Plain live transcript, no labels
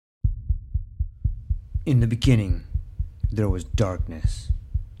In the beginning, there was darkness,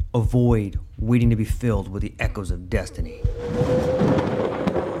 a void waiting to be filled with the echoes of destiny.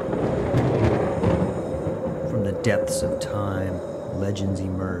 From the depths of time, legends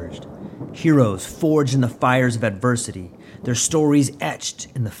emerged. Heroes forged in the fires of adversity, their stories etched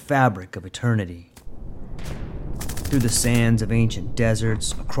in the fabric of eternity. Through the sands of ancient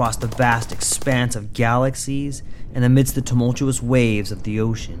deserts, across the vast expanse of galaxies, and amidst the tumultuous waves of the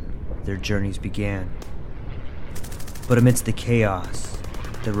ocean, their journeys began. But amidst the chaos,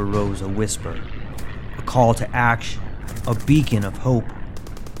 there arose a whisper, a call to action, a beacon of hope.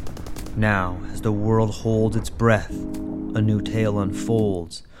 Now, as the world holds its breath, a new tale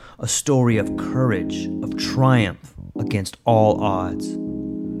unfolds, a story of courage, of triumph against all odds.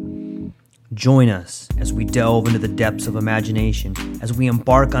 Join us as we delve into the depths of imagination, as we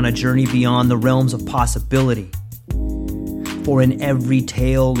embark on a journey beyond the realms of possibility. For in every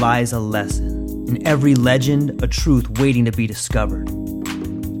tale lies a lesson, in every legend a truth waiting to be discovered.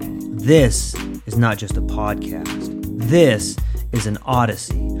 This is not just a podcast. This is an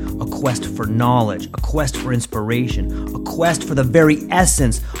odyssey, a quest for knowledge, a quest for inspiration, a quest for the very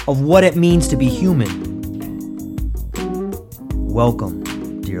essence of what it means to be human.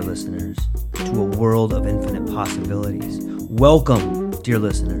 Welcome, dear listeners, to a world of infinite possibilities. Welcome, dear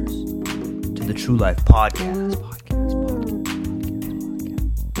listeners, to the True Life Podcast.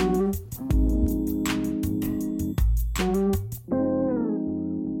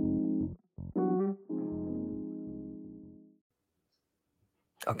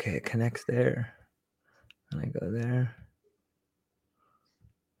 Okay, it connects there. And I go there.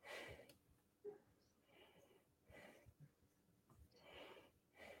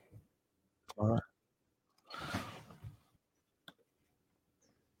 All right.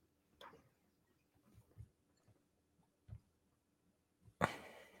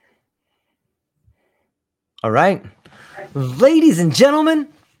 All right. Ladies and gentlemen,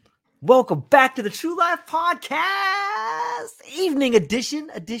 welcome back to the True Life Podcast. Evening edition.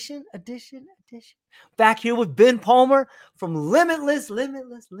 Back here with Ben Palmer from Limitless.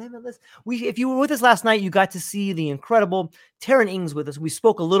 If you were with us last night, you got to see the incredible Taryn Ings with us. We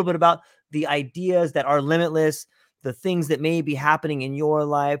spoke a little bit about the ideas that are limitless, the things that may be happening in your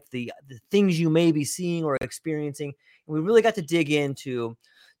life, the things you may be seeing or experiencing. And we really got to dig into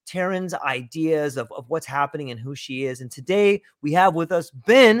Taryn's ideas of what's happening and who she is. And today we have with us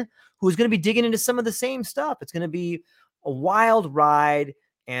Ben, who's going to be digging into some of the same stuff. It's going to be a wild ride.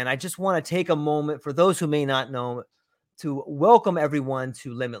 And I just want to take a moment for those who may not know to welcome everyone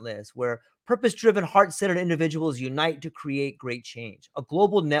to Limitless, where purpose-driven, heart-centered individuals unite to create great change. A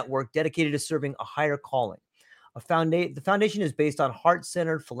global network dedicated to serving a higher calling. The foundation is based on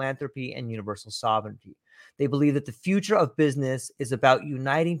heart-centered philanthropy and universal sovereignty. They believe that the future of business is about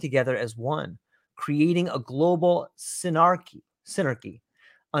uniting together as one, creating a global synarchy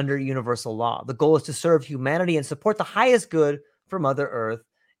under universal law. The goal is to serve humanity and support the highest good for Mother Earth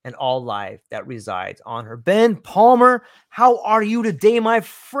and all life that resides on her. Ben Palmer, how are you today, my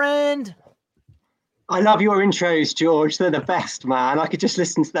friend? I love your intros, George. They're the best, man. I could just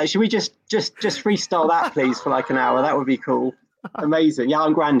listen to that. Should we just freestyle that, please, for like an hour? That would be cool. Amazing. Yeah,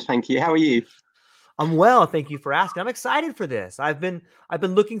 I'm grand, thank you. How are you? I'm well, thank you for asking. I'm excited for this. I've been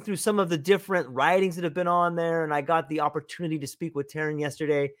looking through some of the different writings that have been on there, and I got the opportunity to speak with Taryn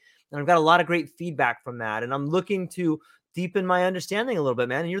yesterday, and I've got a lot of great feedback from that. And I'm looking to deepen my understanding a little bit,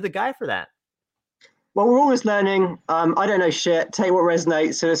 man. And you're the guy for that. Well, we're always learning. I don't know shit. Take what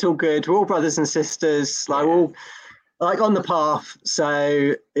resonates, so it's all good. We're all brothers and sisters. Like we're all like on the path.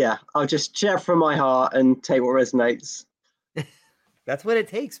 So yeah, I'll just share from my heart and take what resonates. That's what it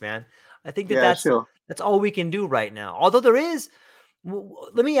takes, man. I think that's all we can do right now. Although there is,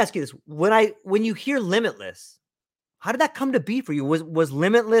 let me ask you this: when you hear Limitless, how did that come to be for you? Was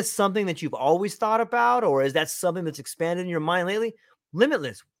Limitless something that you've always thought about, or is that something that's expanded in your mind lately?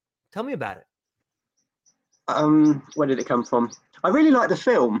 Limitless, tell me about it. Where did it come from? I really like the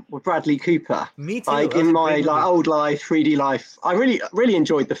film with Bradley Cooper. Me too. Like in my old life, 3D life, I really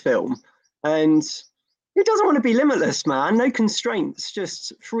enjoyed the film, and who doesn't want to be limitless, man? No constraints,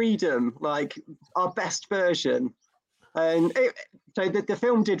 just freedom, like our best version. And so the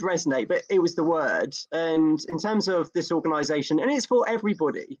film did resonate, but it was the word. And in terms of this organization, and it's for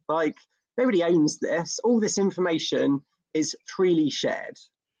everybody, like nobody owns this. All this information is freely shared.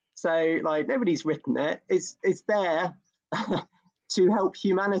 So like nobody's written it. It's there to help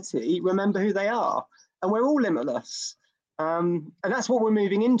humanity remember who they are. And we're all limitless. And that's what we're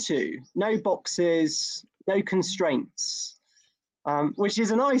moving into. No boxes, no constraints, which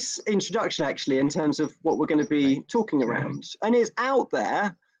is a nice introduction, actually, in terms of what we're going to be talking around. And it's out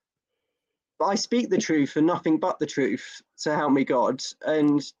there, But I speak the truth and nothing but the truth, so help me God.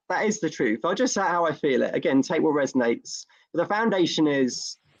 And that is the truth. I'll just say how I feel it. Again, take what resonates. But the foundation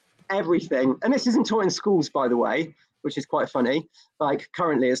is everything. And this isn't taught in schools, by the way, which is quite funny. Like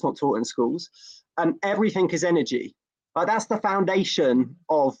currently it's not taught in schools. Everything is energy. That's the foundation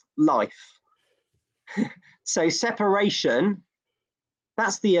of life. So separation,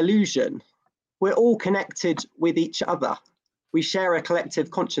 that's the illusion. We're all connected with each other. We share a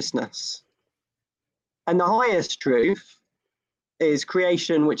collective consciousness. And the highest truth is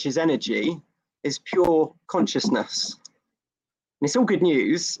creation, which is energy, is pure consciousness. And it's all good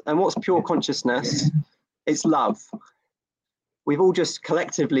news. And what's pure consciousness? It's love. We've all just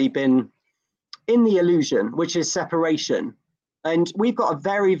collectively been in the illusion, which is separation. And we've got a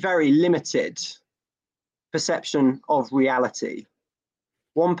very, very limited perception of reality.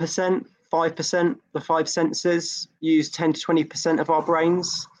 1%, 5%, the five senses use 10 to 20% of our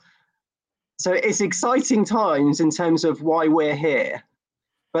brains. So it's exciting times in terms of why we're here.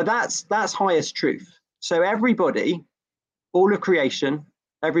 But that's highest truth. So everybody, all of creation,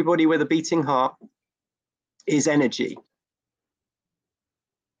 everybody with a beating heart is energy.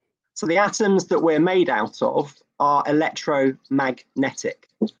 So the atoms that we're made out of are electromagnetic.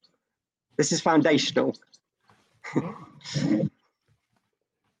 This is foundational.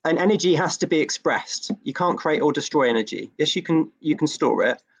 And energy has to be expressed. You can't create or destroy energy. Yes, you can store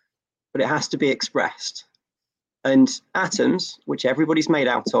it, but it has to be expressed. And atoms, which everybody's made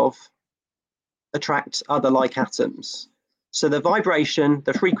out of, attract other like atoms. So the vibration,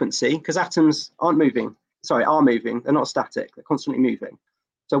 the frequency, because atoms are moving, they're not static, they're constantly moving.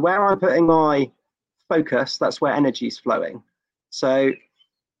 So where I'm putting my focus, that's where energy is flowing. So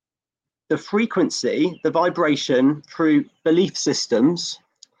the frequency, the vibration through belief systems,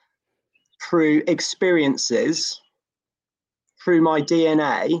 through experiences, through my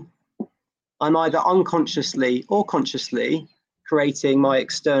DNA, I'm either unconsciously or consciously creating my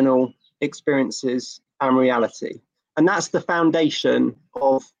external experiences and reality. And that's the foundation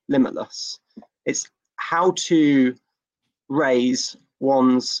of Limitless. It's how to raise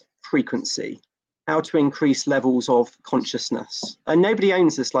one's frequency, how to increase levels of consciousness. And nobody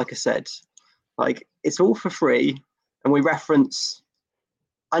owns this, like I said. Like, it's all for free, and we reference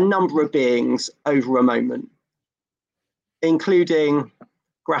a number of beings over a moment, including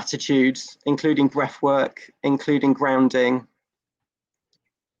gratitude, including breath work, including grounding.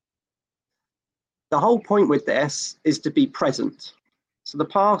 The whole point with this is to be present. So the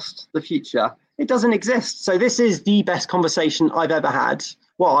past, the future, it doesn't exist. So this is the best conversation I've ever had.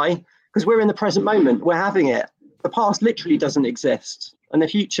 Why? Because we're in the present moment, we're having it. The past literally doesn't exist. And the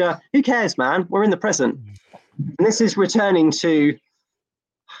future, who cares, man? We're in the present. And this is returning to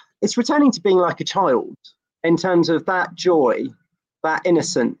being like a child in terms of that joy, that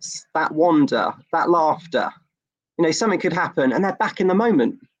innocence, that wonder, that laughter. You know, something could happen and they're back in the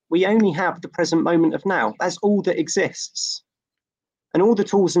moment. We only have the present moment of now. That's all that exists. And all the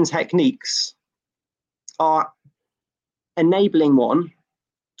tools and techniques are enabling one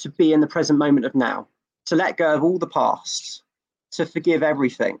to be in the present moment of now, to let go of all the past, to forgive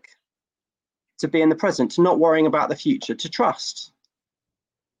everything, to be in the present, to not worrying about the future, to trust.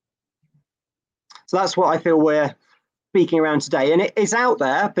 So that's what I feel we're speaking around today. And it is out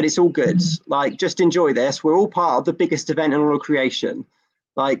there, but it's all good. Like, just enjoy this. We're all part of the biggest event in all of creation.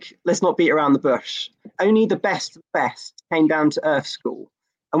 Like, let's not beat around the bush. Only the best came down to Earth School.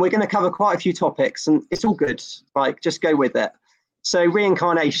 And we're going to cover quite a few topics, and it's all good. Like, just go with it. So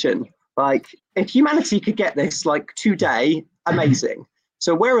reincarnation, like, if humanity could get this, like, today, amazing.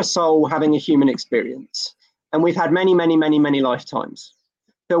 So we're a soul having a human experience, and we've had many, many, many, many lifetimes.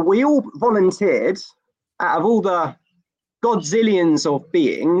 So we all volunteered out of all the godzillions of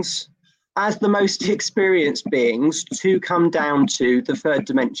beings as the most experienced beings to come down to the third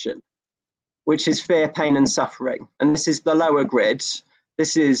dimension, which is fear, pain, and suffering. And this is the lower grid.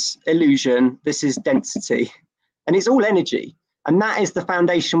 This is illusion. This is density. And it's all energy. And that is the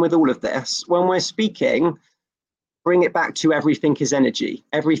foundation with all of this. When we're speaking, bring it back to everything is energy.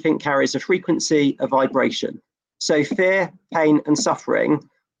 Everything carries a frequency, a vibration. So fear, pain, and suffering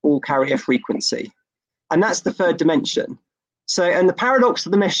all carry a frequency. And that's the third dimension. So, and the paradox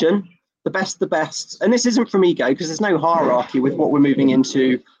of the mission, the best, and this isn't from ego, because there's no hierarchy with what we're moving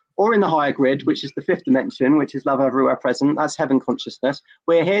into, or in the higher grid, which is the fifth dimension, which is love everywhere present. That's heaven consciousness.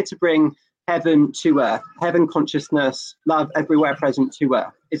 We're here to bring heaven to earth, heaven consciousness, love everywhere present to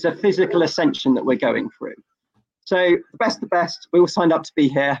earth. It's a physical ascension that we're going through. So the best, we all signed up to be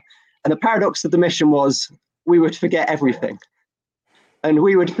here. And the paradox of the mission was we would forget everything. And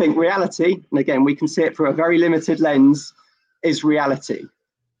we would think reality, and again, we can see it through a very limited lens, is reality.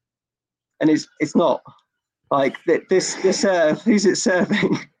 and it's not. Like this earth, who's it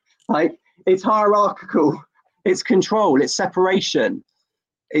serving? Like, it's hierarchical, it's control, it's separation,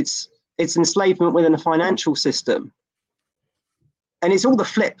 it's enslavement within a financial system, and it's all the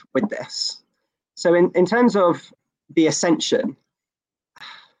flip with this. So in terms of the ascension,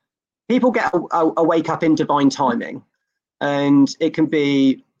 people get a wake up in divine timing, and it can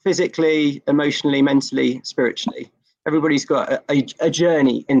be physically, emotionally, mentally, spiritually. Everybody's got a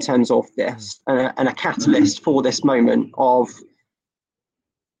journey in terms of this, and a catalyst for this moment of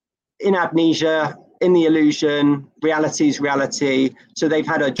in amnesia, in the illusion, reality's reality. So they've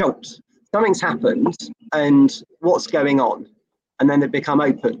had a jolt. Something's happened, and what's going on? And then they become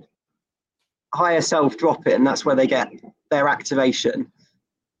open. Higher self drop in, that's where they get their activation.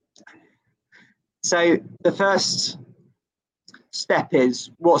 So the first step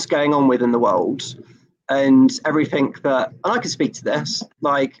is what's going on within the world. And everything that, and I can speak to this,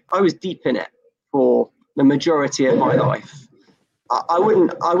 like I was deep in it for the majority of my life. I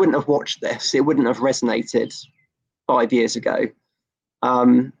wouldn't have watched this. It wouldn't have resonated 5 years ago.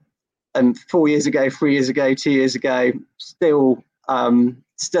 And 4 years ago, 3 years ago, 2 years ago, still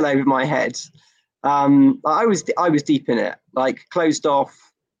over my head. I was deep in it, like closed off.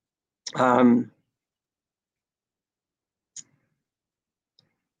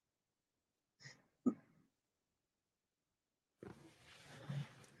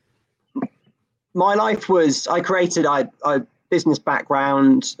 My life was, I created a business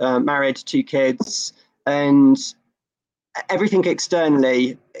background, married, 2 kids, and everything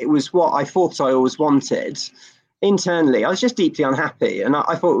externally, it was what I thought I always wanted. Internally, I was just deeply unhappy, and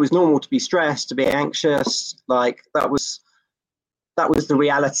I thought it was normal to be stressed, to be anxious. Like that was the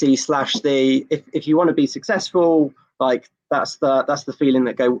reality / the if you want to be successful, like that's the feeling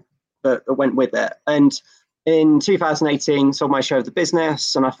that went with it. And in 2018, sold my share of the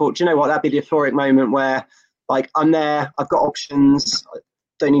business, and I thought, you know what, that'd be the euphoric moment where, like, I'm there, I've got options,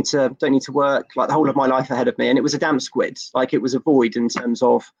 don't need to work, like the whole of my life ahead of me. And it was a damn squid, like it was a void in terms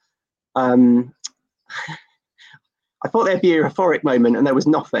of, I thought there'd be a euphoric moment, and there was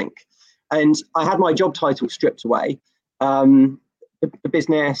nothing. And I had my job title stripped away, the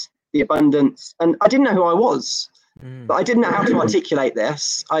business, the abundance, and I didn't know who I was, but I didn't know how to articulate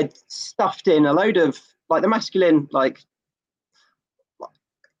this. I stuffed in a load of, like, the masculine, like,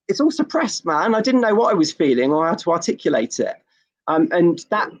 it's all suppressed, man. I didn't know what I was feeling or how to articulate it. And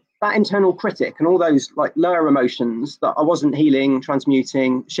that internal critic and all those, like, lower emotions that I wasn't healing,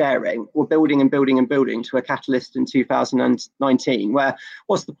 transmuting, sharing, were building and building and building to a catalyst in 2019 where,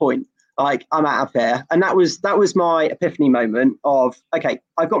 what's the point? Like, I'm out of here. And that was my epiphany moment of, okay,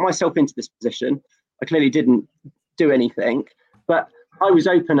 I got myself into this position. I clearly didn't do anything, but I was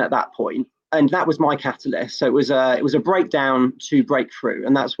open at that point. And that was my catalyst. So it was a breakdown to breakthrough,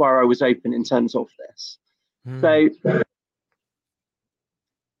 and that's where I was open in terms of this. So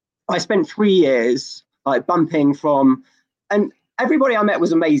I spent 3 years, like, bumping from, and everybody I met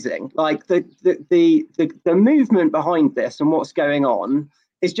was amazing. Like the movement behind this and what's going on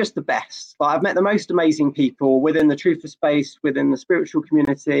is just the best. Like, I've met the most amazing people within the truth space, within the spiritual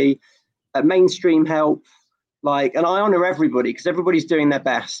community, mainstream health. Like, and I honor everybody because everybody's doing their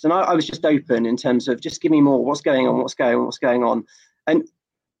best. And I was just open in terms of, just give me more. What's going on? And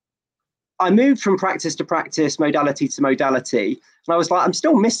I moved from practice to practice, modality to modality. And I was like, I'm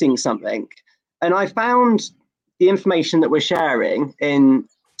still missing something. And I found the information that we're sharing in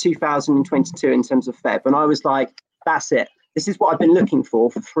 2022 in terms of Feb. And I was like, that's it. This is what I've been looking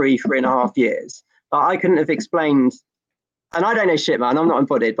for 3.5 years. But I couldn't have explained. And I don't know shit, man. I'm not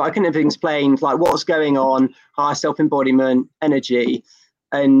embodied, but I couldn't have explained, like, what's going on, higher self-embodiment, energy.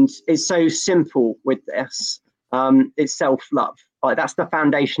 And it's so simple with this. It's self-love. Like, that's the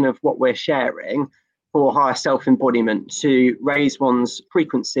foundation of what we're sharing for higher self-embodiment, to raise one's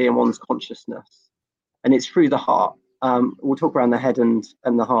frequency and one's consciousness. And it's through the heart. We'll talk around the head and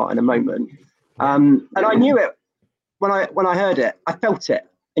the heart in a moment. And I knew it when I heard it. I felt it.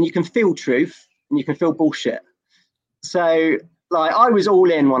 And you can feel truth and you can feel bullshit. So, like, I was all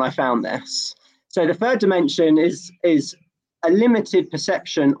in when I found this. So the third dimension is a limited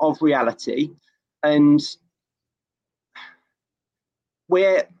perception of reality, and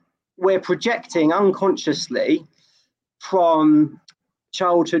we're projecting unconsciously from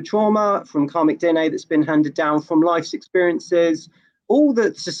childhood trauma, from karmic DNA that's been handed down, from life's experiences, all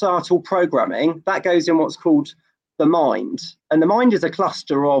the societal programming that goes in what's called the mind. And the mind is a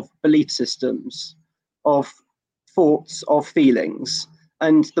cluster of belief systems, of thoughts, of feelings.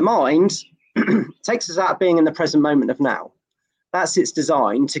 And the mind takes us out of being in the present moment of now. That's its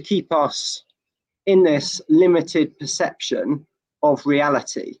design, to keep us in this limited perception of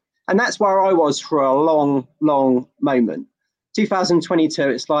reality. And that's where I was for a long, long moment. 2022,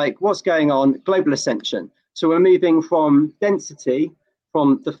 it's like, what's going on? Global ascension. So we're moving from density,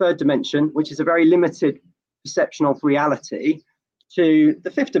 from the third dimension, which is a very limited perception of reality, to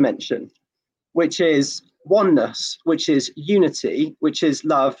the fifth dimension, which is oneness, which is unity, which is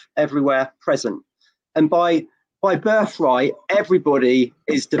love everywhere present. And by birthright, everybody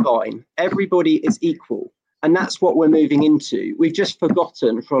is divine. Everybody is equal. And that's what we're moving into. We've just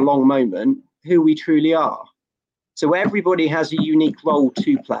forgotten for a long moment who we truly are. So everybody has a unique role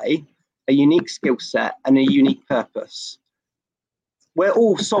to play, a unique skill set, and a unique purpose. We're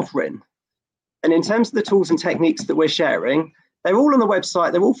all sovereign. And in terms of the tools and techniques that we're sharing, they're all on the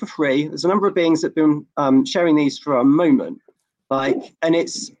website. They're all for free. There's a number of beings that have been sharing these for a moment. And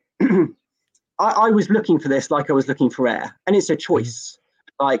it's, I was looking for this like I was looking for air. And it's a choice.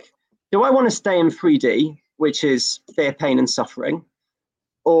 Like, do I want to stay in 3D, which is fear, pain, and suffering?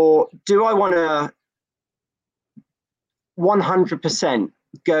 Or do I want to 100%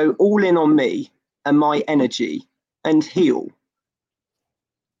 go all in on me and my energy and heal?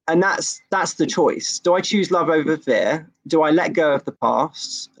 And that's the choice. Do I choose love over fear? Do I let go of the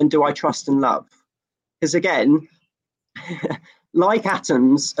past? And do I trust and love? Because again, like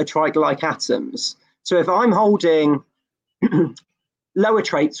atoms attract like atoms. So if I'm holding lower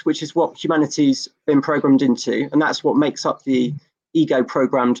traits, which is what humanity's been programmed into, and that's what makes up the ego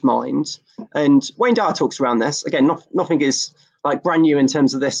programmed mind. And Wayne Dyer talks around this. Again, nothing is like brand new in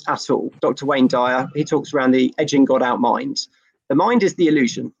terms of this at all. Dr. Wayne Dyer, he talks around the edging God out mind. The mind is the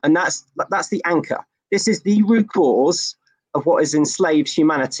illusion, and that's the anchor. This is the root cause of what has enslaved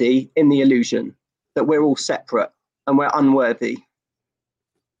humanity in the illusion, that we're all separate and we're unworthy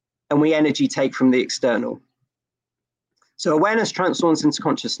and we energy take from the external. So awareness transforms into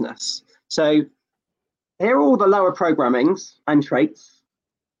consciousness. So here are all the lower programmings and traits,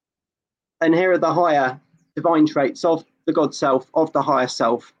 and here are the higher divine traits of the God self, of the higher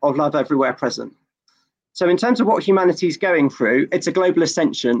self, of love everywhere present. So in terms of what humanity is going through, it's a global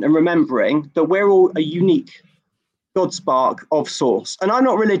ascension and remembering that we're all a unique God spark of source. And I'm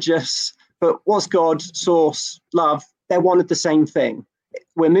not religious, but was God, source, love, they're one of the same thing.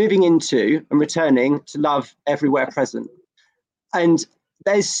 We're moving into and returning to love everywhere present. And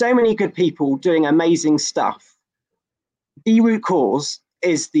there's so many good people doing amazing stuff. The root cause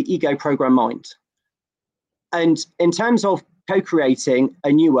is the ego program mind. And in terms of co-creating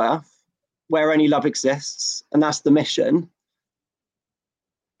a new earth where only love exists, and that's the mission,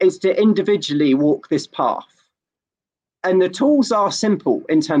 is to individually walk this path. And the tools are simple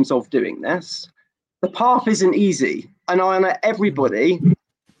in terms of doing this. The path isn't easy, and I honor everybody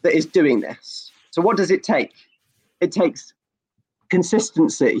that is doing this. So what does it take? It takes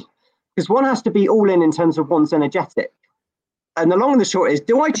consistency, because one has to be all in terms of one's energetic. And the long and the short is,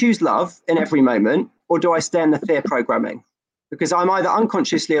 do I choose love in every moment, or do I stay in the fear programming? Because I'm either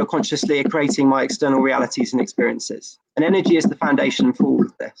unconsciously or consciously creating my external realities and experiences. And energy is the foundation for all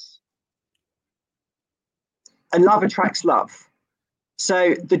of this. And love attracts love.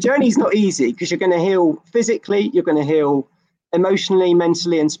 So the journey is not easy, because you're going to heal physically, you're going to heal emotionally,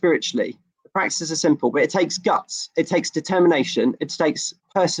 mentally, and spiritually. The practices are simple, but it takes guts, it takes determination, it takes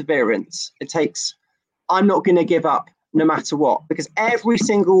perseverance, it takes, I'm not going to give up no matter what, because every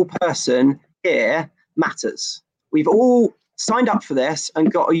single person here matters. We've all signed up for this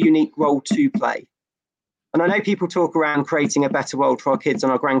and got a unique role to play. And I know people talk around creating a better world for our kids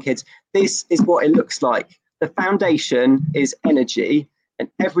and our grandkids. This is what it looks like. The foundation is energy, and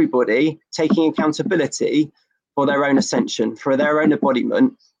everybody taking accountability for their own ascension, for their own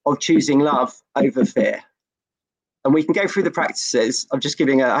embodiment of choosing love over fear. And we can go through the practices. I'm just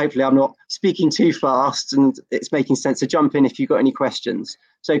giving hopefully I'm not speaking too fast and it's making sense to jump in if you've got any questions.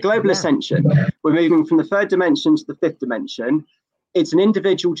 So global ascension, we're moving from the third dimension to the fifth dimension. It's an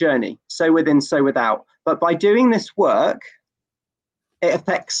individual journey, so within, so without. But by doing this work, it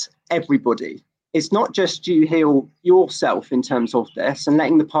affects everybody. It's not just you heal yourself in terms of this and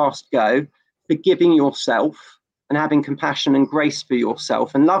letting the past go, forgiving yourself and having compassion and grace for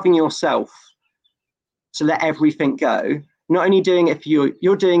yourself and loving yourself to let everything go. Not only doing it for you,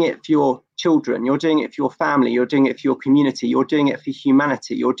 you're doing it for your children, you're doing it for your family, you're doing it for your community, you're doing it for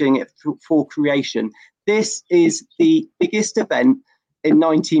humanity, you're doing it for creation. This is the biggest event in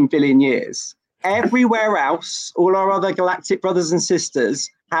 19 billion years. Everywhere else, all our other galactic brothers and sisters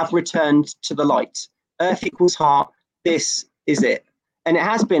have returned to the light. Earth equals heart. This is it. And it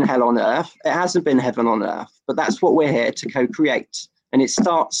has been hell on earth. It hasn't been heaven on earth. But that's what we're here to co-create. And it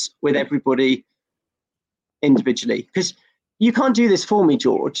starts with everybody individually. Because you can't do this for me,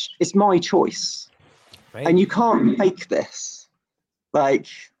 George. It's my choice. Right. And you can't fake this. Like,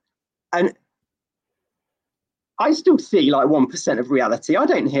 And I still see like 1% of reality. I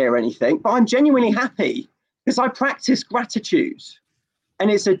don't hear anything, but I'm genuinely happy because I practice gratitude.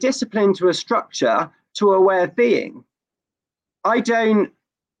 And it's a discipline to a structure to a way of being. I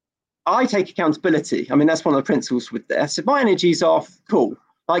take accountability. I mean, that's one of the principles with this. If my energy's off, cool.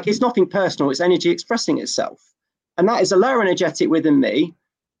 Like, it's nothing personal, it's energy expressing itself. And that is a lower energetic within me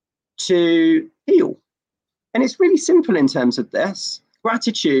to heal. And it's really simple in terms of this.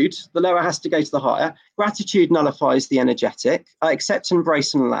 Gratitude, the lower has to go to the higher. Gratitude nullifies the energetic. I accept,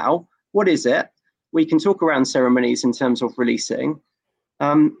 embrace, and allow. What is it? We can talk around ceremonies in terms of releasing.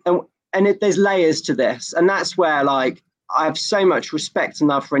 There's layers to this. And that's where, like, I have so much respect and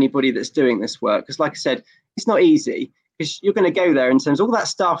love for anybody that's doing this work. Because, like I said, it's not easy. Because you're going to go there in terms of all that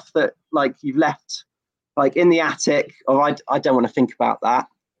stuff that, like, you've left, like, in the attic, or I don't want to think about that.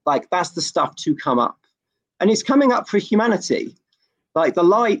 Like, that's the stuff to come up. And it's coming up for humanity. Like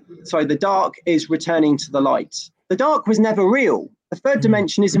the dark is returning to the light. The dark was never real. The third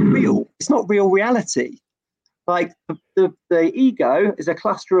dimension isn't real. It's not real reality. Like the ego is a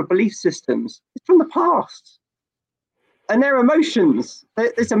cluster of belief systems. It's from the past. And their emotions,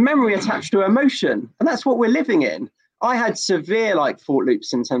 there's a memory attached to emotion. And that's what we're living in. I had severe like thought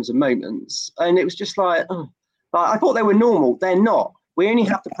loops in terms of moments. And it was just like, I thought they were normal. They're not. We only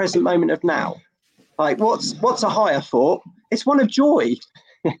have the present moment of now. Like what's a higher thought? It's one of joy.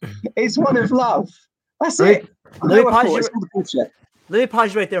 It's one of love. That's it. Let me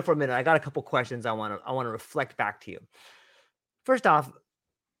pause you right there for a minute. I got a couple questions I want to reflect back to you. First off,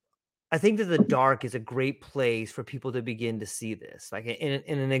 I think that the dark is a great place for people to begin to see this. Like in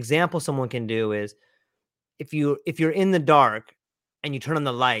an example someone can do is if you're in the dark and you turn on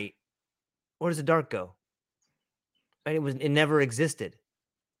the light, where does the dark go? Right? It never existed.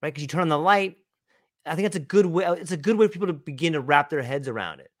 Right? Because you turn on the light, I think that's a good way. It's a good way for people to begin to wrap their heads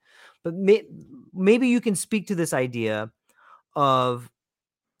around it. But maybe you can speak to this idea of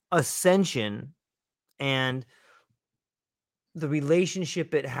ascension and the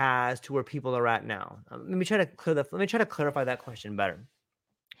relationship it has to where people are at now. Let me try to clarify that question better.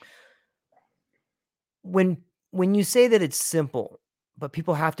 When you say that it's simple, but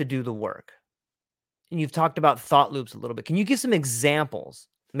people have to do the work, and you've talked about thought loops a little bit, can you give some examples,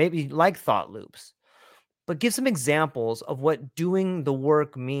 maybe like thought loops, but give some examples of what doing the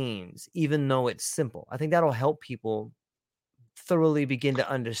work means, even though it's simple? I think that'll help people thoroughly begin to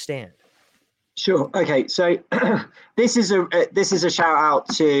understand. Sure. Okay. So this is a shout out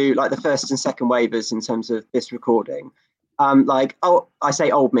to like the first and second waivers in terms of this recording. I say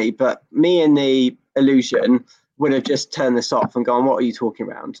old me, but me in the illusion would have just turned this off and gone, what are you talking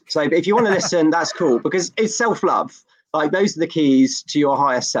around? So if you want to listen, that's cool, because it's self-love. Like those are the keys to your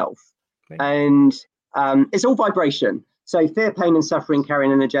higher self. Right. And it's all vibration. So fear, pain, and suffering carry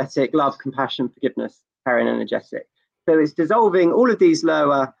an energetic. Love, compassion, forgiveness carry an energetic. So it's dissolving all of these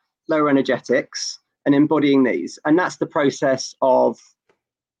lower energetics and embodying these. And that's the process of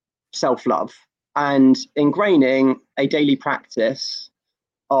self-love and ingraining a daily practice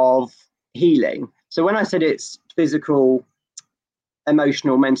of healing. So when I said it's physical,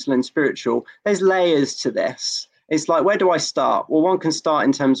 emotional, mental, and spiritual, there's layers to this. It's like, where do I start? Well, one can start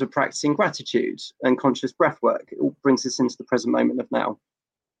in terms of practicing gratitude and conscious breath work. It all brings us into the present moment of now.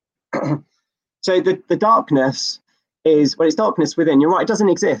 So the darkness is, well, it's darkness within. You're right, it doesn't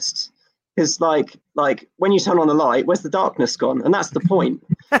exist. Because like when you turn on the light, where's the darkness gone? And that's the point.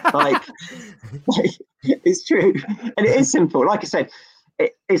 like it's true. And it is simple. Like I said,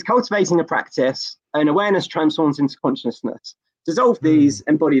 it's cultivating a practice, and awareness transforms into consciousness. Dissolve these,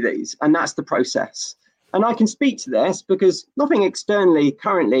 embody these, and that's the process. And I can speak to this because nothing externally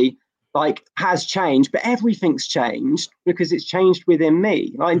currently like has changed, but everything's changed because it's changed within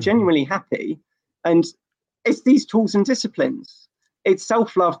me. I'm genuinely happy. And it's these tools and disciplines. It's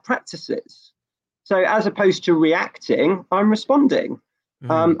self-love practices. So as opposed to reacting, I'm responding.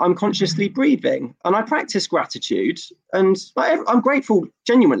 I'm consciously breathing, and I practice gratitude. And I'm grateful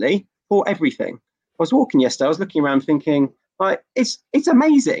genuinely for everything. I was walking yesterday, I was looking around thinking, like, it's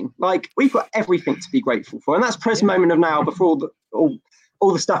amazing. Like, we've got everything to be grateful for. And that's present moment of now before all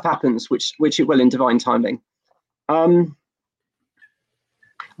the stuff happens, which it will in divine timing.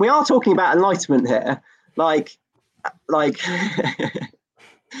 We are talking about enlightenment here. Like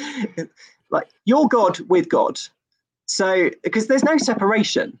you're God with God. So, because there's no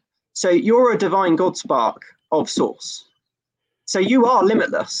separation. So you're a divine God spark of source. So you are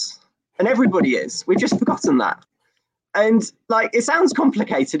limitless, and everybody is. We've just forgotten that. And like, it sounds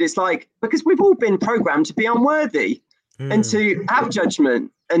complicated. It's like, because we've all been programmed to be unworthy and to have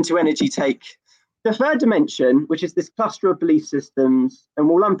judgment and to energy take The third dimension, which is this cluster of belief systems, and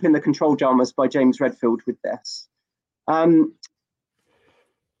we'll lump in the Control Dramas by James Redfield with this.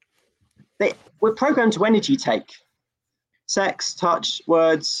 We're programmed to energy take. Sex, touch,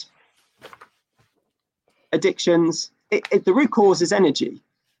 words, addictions. The root cause is energy.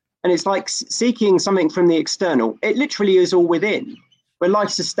 And it's like seeking something from the external. It literally is all within. We're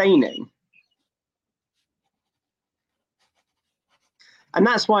life-sustaining. And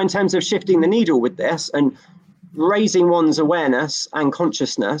that's why, in terms of shifting the needle with this and raising one's awareness and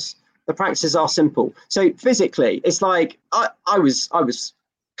consciousness, the practices are simple. So physically, it's like I was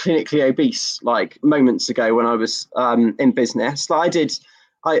clinically obese like moments ago when I was in business. Like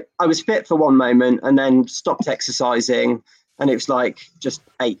I was fit for one moment and then stopped exercising, and it was like just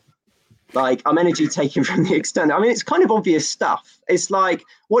ate. Like I'm energy taken from the external. I mean, it's kind of obvious stuff. It's like,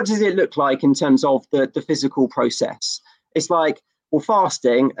 what does it look like in terms of the physical process? It's like, well,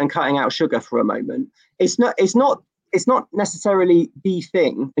 fasting and cutting out sugar for a moment. It's not necessarily the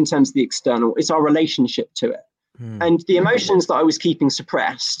thing in terms of the external. It's our relationship to it. And the emotions that I was keeping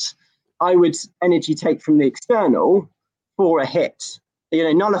suppressed, I would energy take from the external for a hit,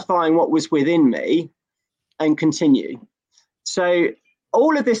 nullifying what was within me and continue. So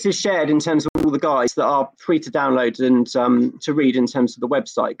all of this is shared in terms of all the guides that are free to download and to read in terms of the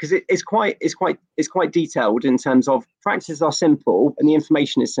website, because it's quite detailed in terms of practices are simple and the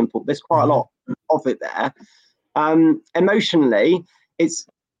information is simple. There's quite a lot of it there. Emotionally, it's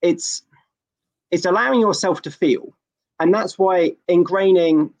allowing yourself to feel, and that's why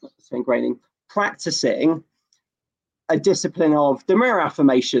practicing a discipline of the mirror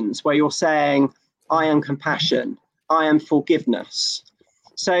affirmations, where you're saying, "I am compassion, I am forgiveness."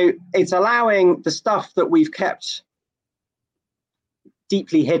 So it's allowing the stuff that we've kept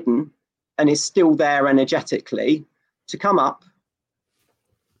deeply hidden and is still there energetically to come up,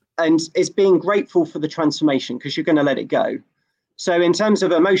 and it's being grateful for the transformation because you're going to let it go. So in terms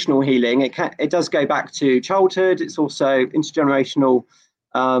of emotional healing, it does go back to childhood. It's also intergenerational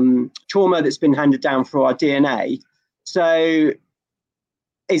trauma that's been handed down through our DNA. So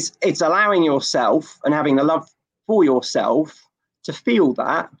it's allowing yourself and having the love for yourself to feel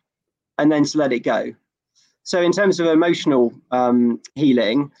that and then to let it go. So in terms of emotional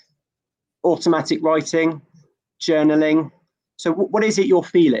healing, automatic writing, journaling. So what is it you're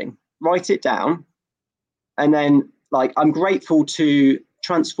feeling? Write it down, and then like, I'm grateful to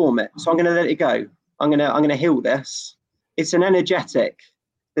transform it. So I'm going to let it go. I'm going to heal this. It's an energetic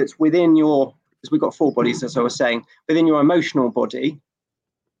that's within your, because we've got 4 bodies, as I was saying, within your emotional body.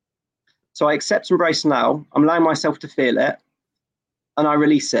 So I accept, embrace, allow. I'm allowing myself to feel it, and I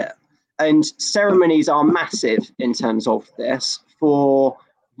release it. And ceremonies are massive in terms of this for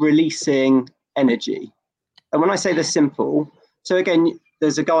releasing energy. And when I say they're simple, so again,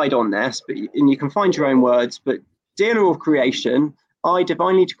 there's a guide on this, and you can find your own words, but dear Law of Creation, I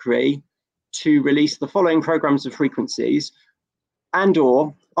divinely decree to release the following programs of frequencies,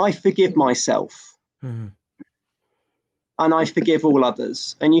 and/or I forgive myself. And I forgive all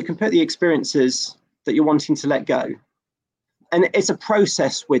others. And you can put the experiences that you're wanting to let go. And it's a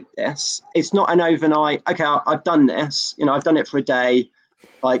process with this. It's not an overnight, okay, I've done this, I've done it for a day,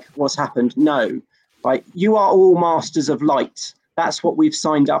 like what's happened? No, right? You are all masters of light. That's what we've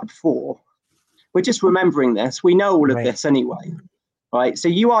signed up for. We're just remembering this. We know all of this anyway, right? So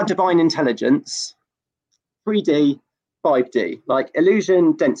you are divine intelligence, 3D, 5D, like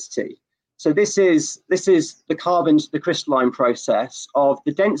illusion, density. So this is the carbon to the crystalline process of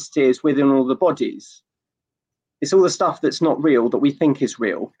the densities within all the bodies. It's all the stuff that's not real that we think is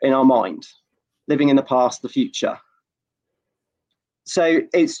real in our mind, living in the past, the future. So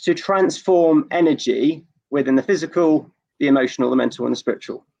it's to transform energy within the physical, the emotional, the mental, and the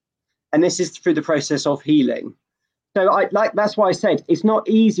spiritual. And this is through the process of healing. So that's why I said it's not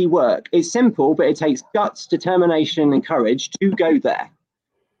easy work. It's simple, but it takes guts, determination, and courage to go there.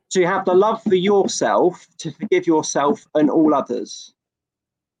 To have the love for yourself, to forgive yourself and all others.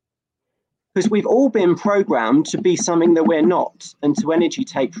 Because we've all been programmed to be something that we're not, and to energy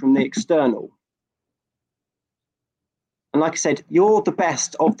take from the external. And like I said, you're the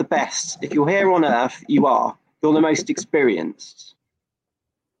best of the best. If you're here on earth, you are. You're the most experienced.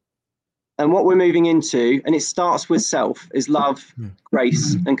 And what we're moving into, and it starts with self, is love,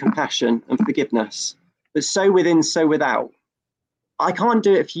 grace, and compassion, and forgiveness. But so within, so without. I can't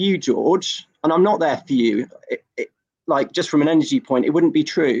do it for you, George, and I'm not there for you. Like, just from an energy point, it wouldn't be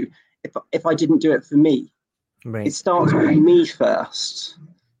true if I didn't do it for me. Right. It starts with me first.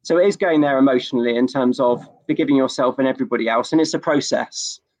 So it is going there emotionally in terms of forgiving yourself and everybody else, and it's a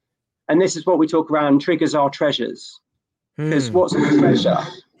process. And this is what we talk around, triggers are treasures. Because what's a treasure?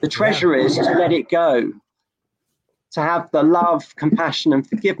 The treasure is to let it go, to have the love, compassion, and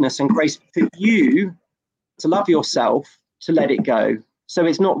forgiveness and grace for you to love yourself, to let it go. So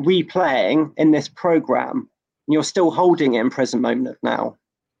it's not replaying in this program. You're still holding it in present moment of now.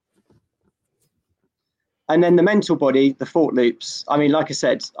 And then the mental body, the thought loops. I mean, like I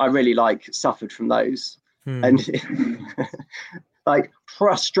said, I really suffered from those. And like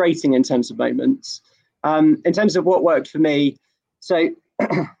frustrating in terms of moments. In terms of what worked for me, so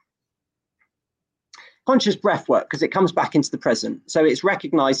conscious breath work, because it comes back into the present. So it's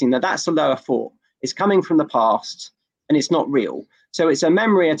recognizing that that's a lower thought. It's coming from the past and it's not real. So it's a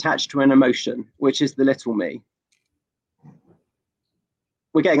memory attached to an emotion, which is the little me.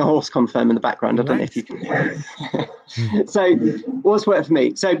 We're getting a horse confirm in the background. I don't know if you can hear it. So what's worked for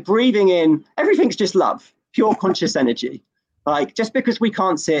me? So breathing in, everything's just love, pure conscious energy. Like, just because we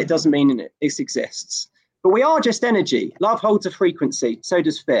can't see it doesn't mean it exists. But we are just energy. Love holds a frequency. So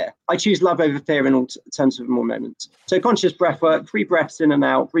does fear. I choose love over fear in all terms of more moments. So conscious breath work, 3 breaths in and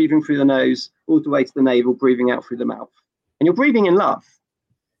out, breathing through the nose, all the way to the navel, breathing out through the mouth. And you're breathing in love.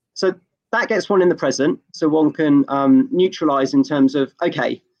 So that gets one in the present. So one can neutralize in terms of,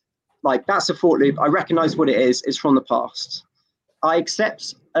 okay, like that's a thought loop. I recognize what it is. It's from the past. I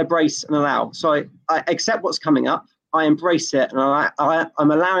accept, embrace, and allow. So I accept what's coming up. I embrace it, and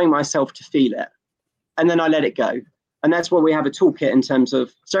I'm allowing myself to feel it. And then I let it go. And that's where we have a toolkit in terms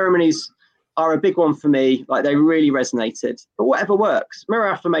of ceremonies are a big one for me. Like, they really resonated. But whatever works. Mirror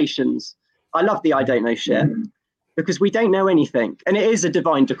affirmations. I love the I don't know shit, because we don't know anything. And it is a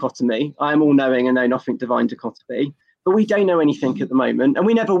divine dichotomy. I am all knowing and know nothing, divine dichotomy. But we don't know anything at the moment, and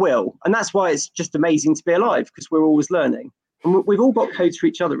we never will. And that's why it's just amazing to be alive, because we're always learning. And we've all got codes for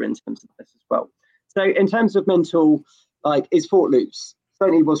each other in terms of this as well. So in terms of mental, like, it's thought loops.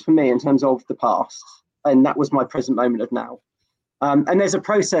 Certainly was for me in terms of the past. And that was my present moment of now. And there's a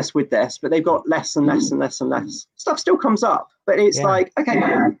process with this, but they've got less and less and less and less. Stuff still comes up, but it's like, okay,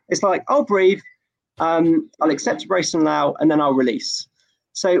 it's like, I'll breathe, I'll accept, embrace, and allow, and then I'll release.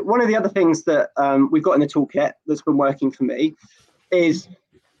 So one of the other things that we've got in the toolkit that's been working for me is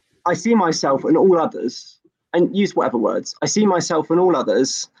I see myself and all others, and use whatever words, I see myself and all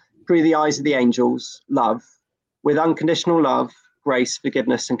others through the eyes of the angels, love, with unconditional love, grace,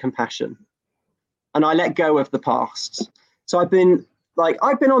 forgiveness, and compassion. And I let go of the past. So I've been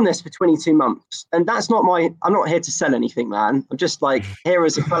on this for 22 months, and that's not I'm not here to sell anything, man. I'm just like here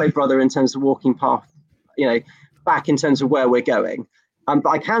as a fellow brother in terms of walking path, back in terms of where we're going. But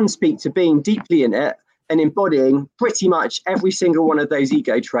I can speak to being deeply in it and embodying pretty much every single one of those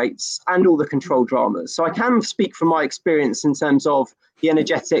ego traits and all the control dramas. So I can speak from my experience in terms of the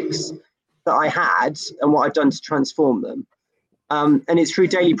energetics that I had and what I've done to transform them. And it's through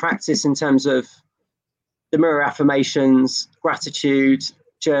daily practice in terms of the mirror affirmations, gratitude,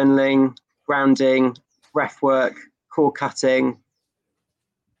 journaling, grounding, breath work, core cutting,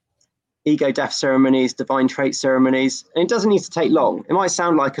 ego death ceremonies, divine trait ceremonies. And it doesn't need to take long. It might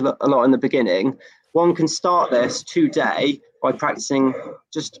sound like a lot in the beginning. One can start this today by practicing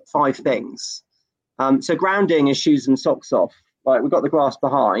just 5 things. So grounding is shoes and socks off. Like, we've got the grass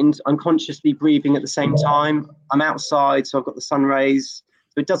behind. I'm consciously breathing at the same time. I'm outside, so I've got the sun rays.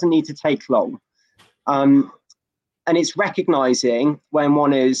 So it doesn't need to take long. And it's recognizing when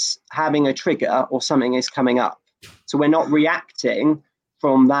one is having a trigger or something is coming up. So we're not reacting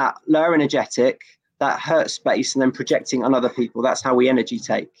from that lower energetic, that hurt space, and then projecting on other people. That's how we energy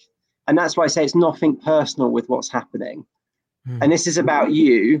take. And that's why I say it's nothing personal with what's happening. And this is about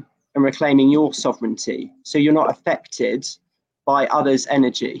you and reclaiming your sovereignty. So you're not affected by others'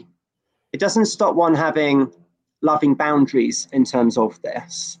 energy. It doesn't stop one having loving boundaries in terms of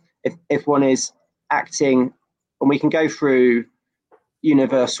this. If one is acting, and we can go through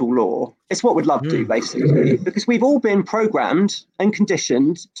universal law, it's what would love do, basically, because we've all been programmed and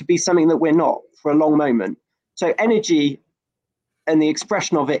conditioned to be something that we're not for a long moment. So energy and the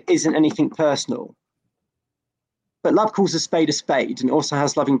expression of it isn't anything personal. But love calls a spade, and it also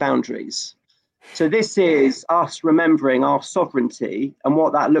has loving boundaries. So this is us remembering our sovereignty and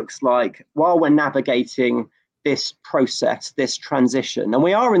what that looks like while we're navigating this process, this transition. And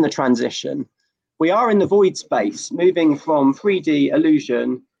we are in the transition. We are in the void space, moving from 3D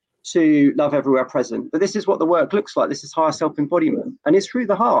illusion to love everywhere present. But this is what the work looks like. This is higher self-embodiment. And it's through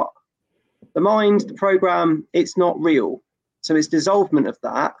the heart. The mind, the program, it's not real. So it's dissolvement of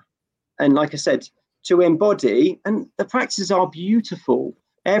that. And like I said, to embody, and the practices are beautiful.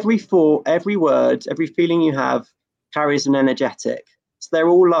 Every thought, every word, every feeling you have carries an energetic. So they're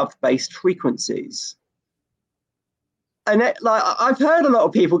all love-based frequencies. And I've heard a lot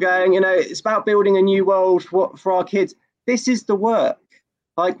of people going, it's about building a new world for our kids. This is the work.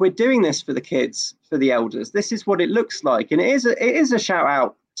 Like, we're doing this for the kids, for the elders. This is what it looks like. And it is a shout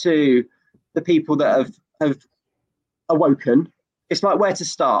out to the people that have awoken. It's like, where to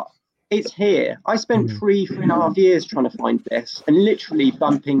start? It's here. I spent 3.5 years trying to find this and literally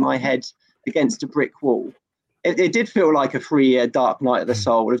bumping my head against a brick wall. It did feel like a 3-year dark night of the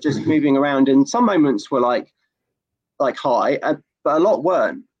soul of just moving around. And some moments were like high, but a lot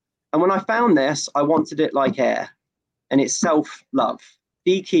weren't. And when I found this, I wanted it like air. And it's self-love.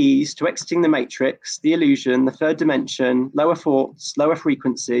 The keys to exiting the matrix, the illusion, the third dimension, lower thoughts, lower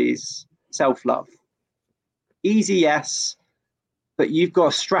frequencies, self-love. Easy, yes. But you've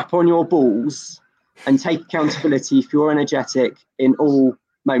got to strap on your balls and take accountability for your energetic in all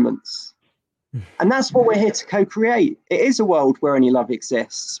moments. And that's what we're here to co-create. It is a world where only love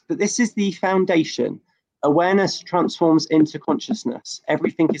exists, but this is the foundation. Awareness transforms into consciousness.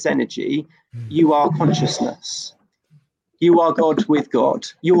 Everything is energy. You are consciousness. You are God with God.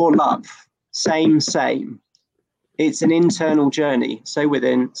 Your love. Same. It's an internal journey. So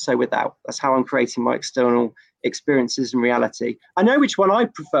within, so without. That's how I'm creating my external experiences and reality. I know which one I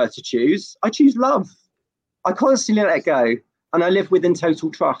prefer to choose. I choose love. I constantly let it go, and I live within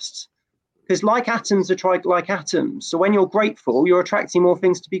total trust. Because like atoms attract like atoms. So when you're grateful, you're attracting more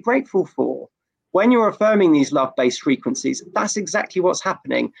things to be grateful for. When you're affirming these love-based frequencies, that's exactly what's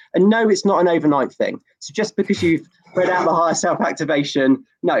happening. And no, it's not an overnight thing. So just because you've read out the higher self-activation,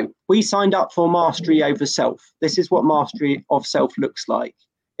 no, we signed up for mastery over self. This is what mastery of self looks like.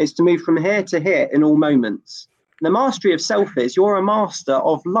 It's to move from here to here in all moments. The mastery of self is you're a master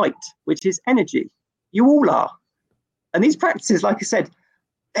of light, which is energy. You all are. And these practices, like I said,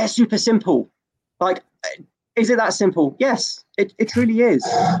 they're super simple. Like, is it that simple? Yes, it truly is.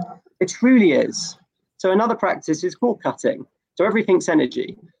 It truly is. So another practice is cord cutting. So everything's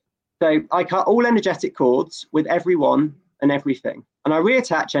energy. So I cut all energetic cords with everyone and everything. And I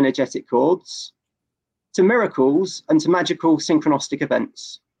reattach energetic cords to miracles and to magical synchronistic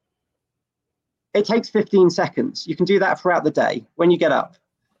events. It takes 15 seconds. You can do that throughout the day when you get up.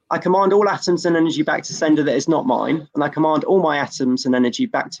 I command all atoms and energy back to sender that is not mine, and I command all my atoms and energy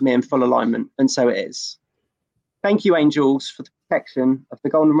back to me in full alignment, and so it is. Thank you, angels, for the protection of the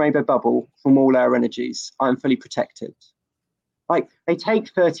golden rainbow bubble from all our energies. I am fully protected. Like, they take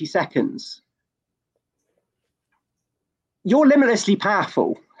 30 seconds. You're limitlessly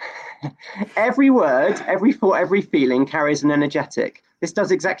powerful. Every word, every thought, every feeling carries an energetic. This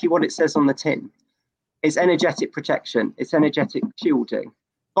does exactly what it says on the tin. It's energetic protection. It's energetic shielding.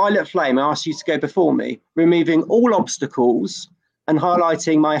 Violet flame, I ask you to go before me, removing all obstacles and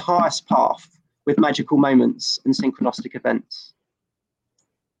highlighting my highest path with magical moments and synchronistic events.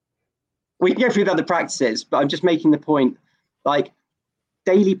 We can go through the other practices, but I'm just making the point, like,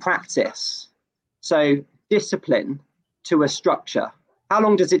 daily practice. So discipline to a structure. How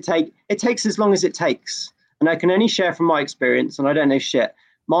long does it take? It takes as long as it takes. And I can only share from my experience, and I don't know shit.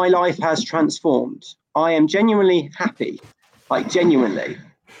 My life has transformed. I am genuinely happy, like genuinely.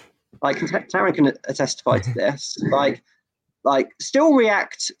 Like, Taryn can testify to this. Like still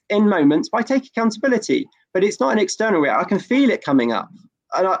react in moments, but I take accountability. But it's not an external react. I can feel it coming up.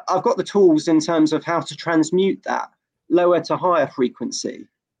 And I've got the tools in terms of how to transmute that lower to higher frequency.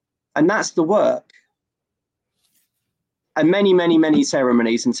 And that's the work. And many, many, many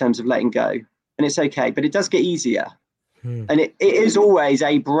ceremonies in terms of letting go. And it's okay, but it does get easier. And it is always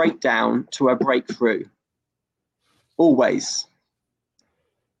a breakdown to a breakthrough. Always.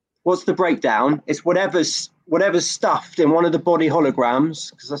 What's the breakdown? It's whatever's stuffed in one of the body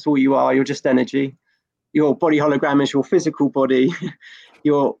holograms, because that's all you are. You're just energy. Your body hologram is your physical body,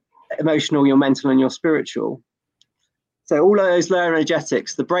 your emotional, your mental, and your spiritual. So all of those lower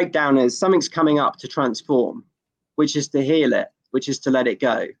energetics, the breakdown is something's coming up to transform, which is to heal it, which is to let it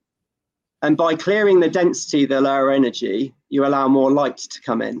go. And by clearing the density, the lower energy, you allow more light to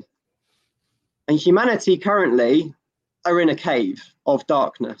come in. And humanity currently are in a cave of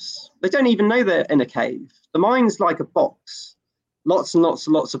darkness. They don't even know they're in a cave. The mind's like a box, lots and lots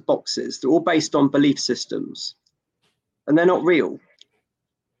and lots of boxes. They're all based on belief systems, and they're not real.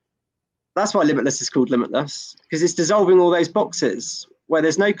 That's why Limitless is called Limitless, because it's dissolving all those boxes where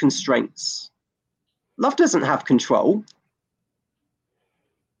there's no constraints. Love doesn't have control.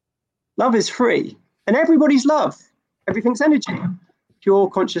 Love is free, and everybody's love. Everything's energy, pure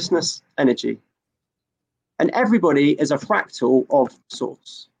consciousness energy. And everybody is a fractal of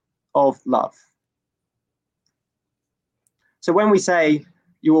source, of love. So when we say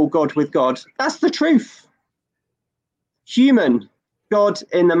you're all God with God, that's the truth. Human, God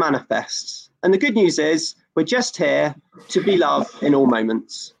in the manifest. And the good news is we're just here to be love in all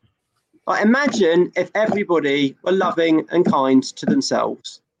moments. Like, imagine if everybody were loving and kind to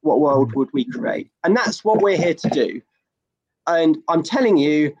themselves. What world would we create? And that's what we're here to do. And I'm telling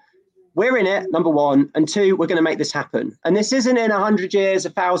you, we're in it, number one. And two, we're going to make this happen. And this isn't in 100 years,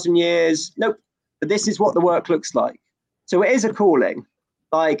 1,000 years. Nope. But this is what the work looks like. So it is a calling.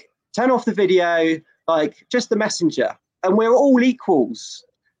 Like, turn off the video, like, just the messenger. And we're all equals.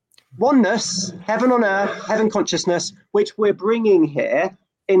 Oneness, heaven on earth, heaven consciousness, which we're bringing here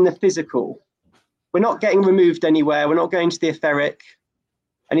in the physical. We're not getting removed anywhere. We're not going to the etheric.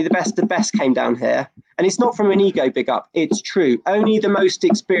 Only the best came down here. And it's not from an ego big up. It's true. Only the most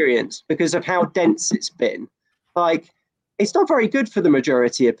experienced, because of how dense it's been. Like, it's not very good for the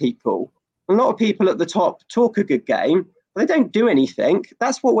majority of people. A lot of people at the top talk a good game, but they don't do anything.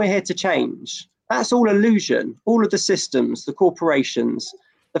 That's what we're here to change. That's all illusion. All of the systems, the corporations,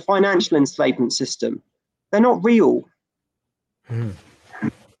 the financial enslavement system, they're not real.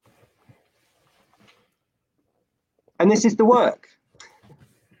 And this is the work.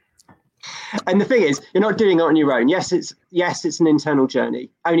 And the thing is, you're not doing it on your own. Yes, it's an internal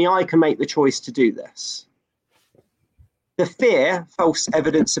journey. Only I can make the choice to do this. The fear, false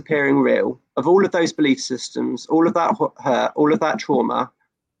evidence appearing real, of all of those belief systems, all of that hurt, all of that trauma,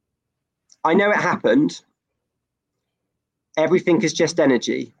 I know it happened. Everything is just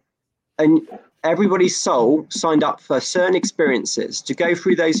energy. And everybody's soul signed up for certain experiences, to go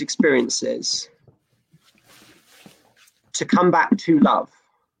through those experiences, to come back to love.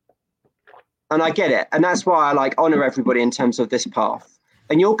 And I get it. And that's why I honor everybody in terms of this path.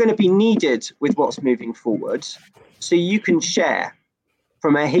 And you're going to be needed with what's moving forward, so you can share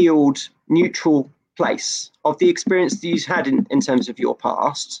from a healed, neutral place of the experience that you've had in terms of your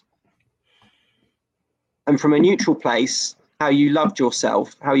past. And from a neutral place, how you loved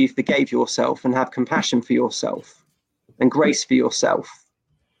yourself, how you forgave yourself, and have compassion for yourself and grace for yourself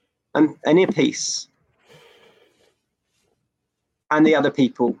and inner peace. And the other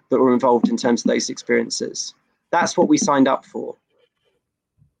people that were involved in terms of those experiences. That's what we signed up for.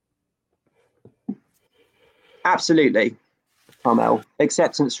 Absolutely, Carmel.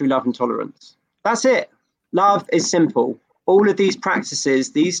 Acceptance through love and tolerance. That's it. Love is simple. All of these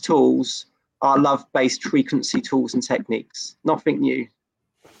practices, these tools, are love-based frequency tools and techniques. Nothing new.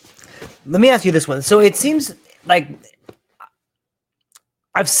 Let me ask you this one. So it seems like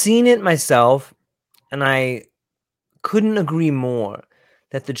I've seen it myself, and I couldn't agree more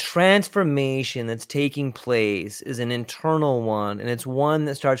that the transformation that's taking place is an internal one, and it's one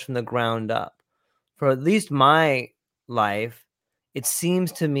that starts from the ground up. For at least my life, it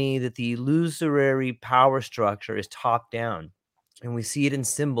seems to me that the illusory power structure is top down, and we see it in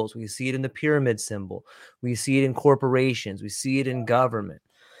symbols. We see it in the pyramid symbol. We see it in corporations. We see it in government.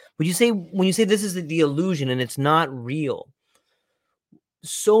 But when you say this is the illusion and it's not real,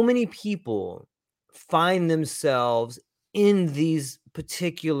 so many people find themselves in these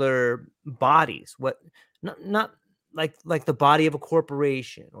particular bodies, not like the body of a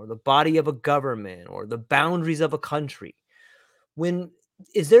corporation or the body of a government or the boundaries of a country.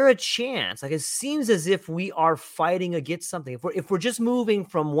 Is there a chance, like, it seems as if we are fighting against something? If we're just moving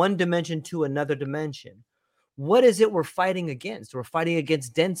from one dimension to another dimension, what is it we're fighting against? We're fighting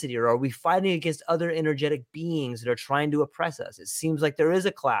against density, or are we fighting against other energetic beings that are trying to oppress us? It seems like there is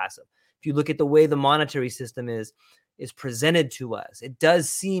a class of, if you look at the way the monetary system is presented to us, it does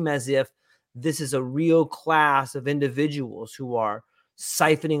seem as if this is a real class of individuals who are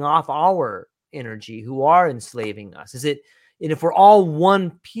siphoning off our energy, who are enslaving us. And if we're all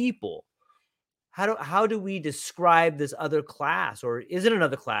one people, how do we describe this other class? Or is it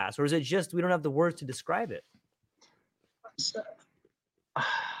another class? Or is it just we don't have the words to describe it?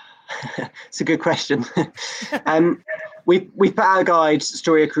 It's a good question. We put out a guide,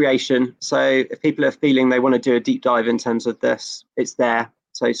 Story of Creation. So if people are feeling they want to do a deep dive in terms of this, it's there.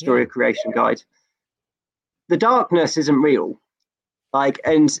 So Story of Creation guide. The darkness isn't real.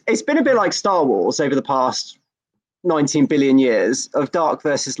 And it's been a bit like Star Wars over the past 19 billion years of dark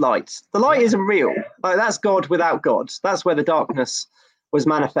versus light. The light isn't real. That's God without God. That's where the darkness was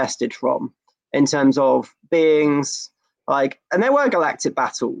manifested from, in terms of beings. And there were galactic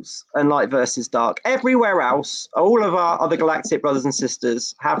battles and light versus dark. Everywhere else, all of our other galactic brothers and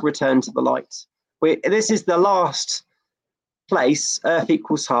sisters have returned to the light. This is the last place, Earth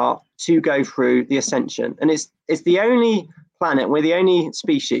equals heart, to go through the ascension. And it's the only planet, we're the only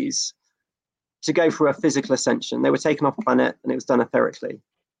species to go through a physical ascension. They were taken off planet and it was done etherically.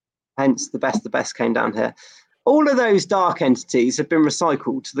 Hence the best came down here. All of those dark entities have been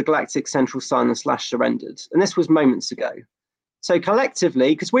recycled to the galactic central sun / surrendered. And this was moments ago. So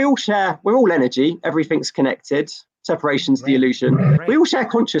collectively, because we're all energy, everything's connected, separation's the illusion. We all share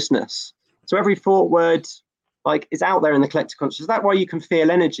consciousness. So every thought, word, like, is out there in the collective consciousness. That's why you can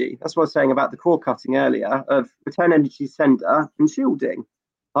feel energy. That's what I was saying about the core cutting earlier, of return energy sender and shielding,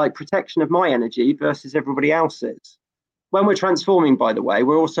 like protection of my energy versus everybody else's. When we're transforming, by the way,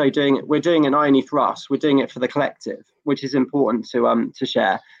 we're doing it not only for us, we're doing it for the collective, which is important to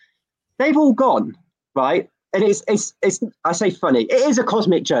share. They've all gone, right? And it's I say funny, it is a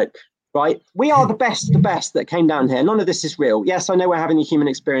cosmic joke, right? We are the best that came down here. None of this is real. Yes, I know we're having a human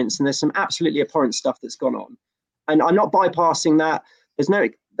experience and there's some absolutely abhorrent stuff that's gone on. And I'm not bypassing that.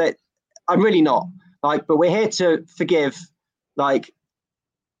 I'm really not. Like, but we're here to forgive, like,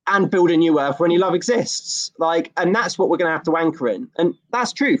 and build a new earth where any love exists. Like, and that's what we're going to have to anchor in. And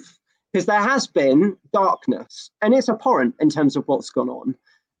that's truth, because there has been darkness and it's abhorrent in terms of what's gone on.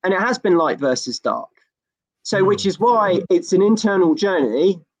 And it has been light versus dark. So, which is why it's an internal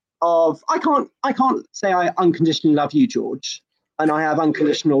journey of, I can't say I unconditionally love you, George, and I have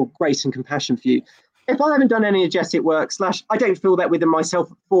unconditional grace and compassion for you if I haven't done any energetic work / I don't feel that within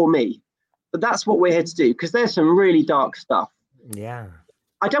myself for me. But that's what we're here to do, because there's some really dark stuff. Yeah.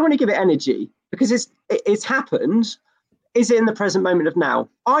 I don't want to give it energy because it's happened. Is it in the present moment of now?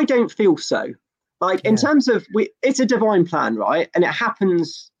 I don't feel so. Like, in terms of, it's a divine plan, right? And it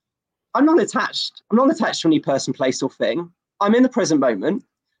happens. I'm not attached to any person, place, or thing. I'm in the present moment.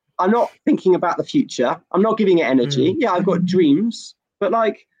 I'm not thinking about the future. I'm not giving it energy. Yeah, I've got dreams, but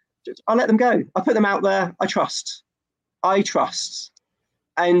like, I let them go. I put them out there. I trust.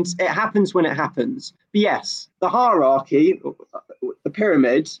 And it happens when it happens. But yes, the hierarchy, the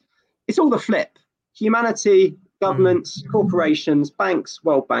pyramid, it's all the flip. Humanity, governments, corporations, banks,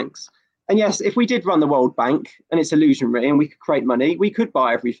 world banks. And yes, if we did run the World Bank and it's illusionary and we could create money, we could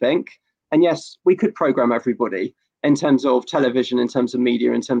buy everything. And yes, we could program everybody in terms of television, in terms of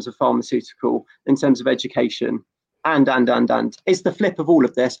media, in terms of pharmaceutical, in terms of education, and. It's the flip of all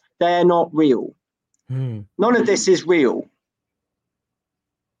of this. They're not real. None of this is real.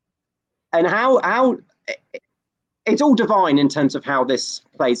 And how it's all divine in terms of how this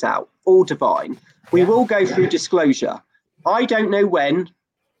plays out. All divine. We will go through disclosure. I don't know when.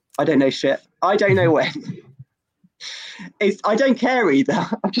 I don't know shit. I don't know when. I don't care either.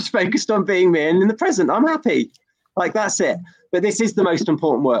 I'm just focused on being me, and in the present, I'm happy. Like, that's it. But this is the most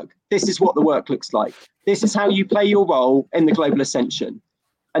important work. This is what the work looks like. This is how you play your role in the global ascension.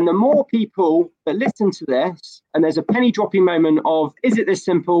 And the more people that listen to this, and there's a penny dropping moment of, is it this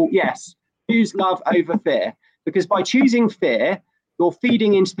simple? Yes. Choose love over fear. Because by choosing fear, you're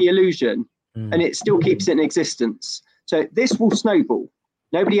feeding into the illusion, and it still keeps it in existence. So this will snowball.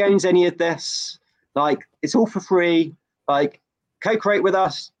 Nobody owns any of this. Like, it's all for free. Like, co-create with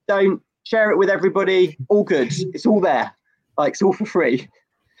us. Don't share it with everybody. All good. It's all there. Like, it's all for free.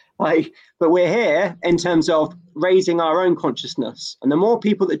 Like, but we're here in terms of raising our own consciousness. And the more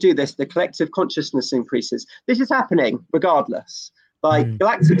people that do this, the collective consciousness increases. This is happening regardless. Like,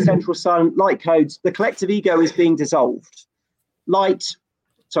 galactic central sun, light codes, the collective ego is being dissolved.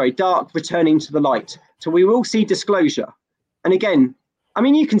 Dark returning to the light. So we will see disclosure. And again, I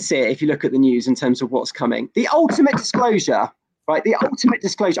mean, you can see it if you look at the news in terms of what's coming. The ultimate disclosure, right? The ultimate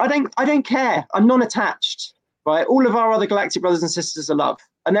disclosure. I don't care. I'm non-attached, right? All of our other galactic brothers and sisters are love,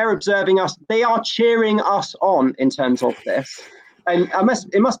 and they're observing us. They are cheering us on in terms of this. And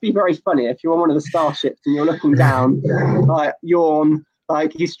it must be very funny if you're on one of the starships and you're looking down, like, yawn,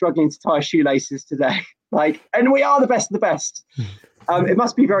 like he's struggling to tie shoelaces today. Like, and we are the best of the best. It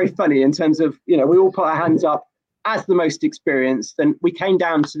must be very funny in terms of, we all put our hands up as the most experienced, and we came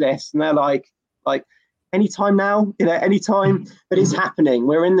down to this, and they're like anytime now, anytime, but it's happening.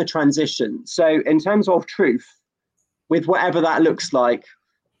 We're in the transition. So in terms of truth, with whatever that looks like,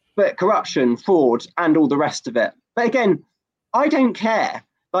 but corruption, fraud, and all the rest of it. But again, I don't care.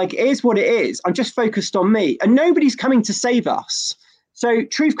 Like, it is what it is. I'm just focused on me, and nobody's coming to save us. So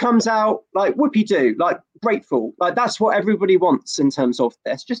truth comes out, like, whoopee-doo, like, grateful. Like, that's what everybody wants in terms of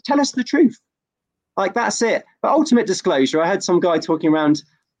this. Just tell us the truth. Like, that's it. But ultimate disclosure, I heard some guy talking around,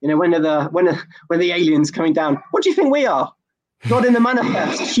 when are the aliens coming down? What do you think we are? God in the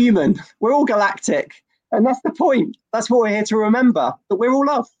manifest, human. We're all galactic. And that's the point. That's what we're here to remember, that we're all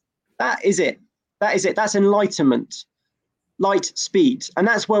love. That is it. That's enlightenment, light, speed. And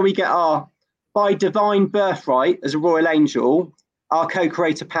that's where we get by divine birthright as a royal angel, our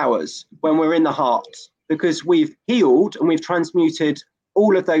co-creator powers when we're in the heart, because we've healed and we've transmuted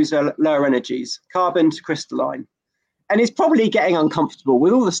all of those lower energies, carbon to crystalline. And it's probably getting uncomfortable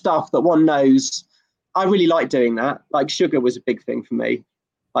with all the stuff that one knows. I really like doing that. Like, sugar was a big thing for me,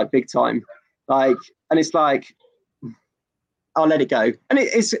 like, big time. Like, and it's like, I'll let it go. And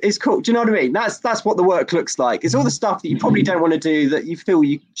it's cool. Do you know what I mean? That's what the work looks like. It's all the stuff that you probably don't want to do that you feel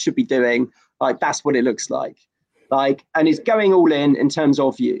you should be doing. Like, that's what it looks like. Like, and it's going all in terms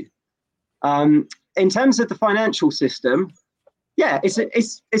of you. In terms of the financial system, yeah,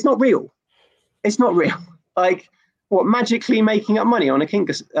 it's not real. It's not real. Like, what, magically making up money on a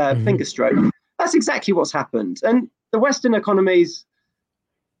finger stroke? That's exactly what's happened. And the Western economies,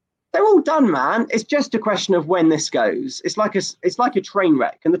 they're all done, man. It's just a question of when this goes. It's like a train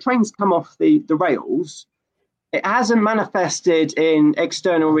wreck, and the train's come off the rails. It hasn't manifested in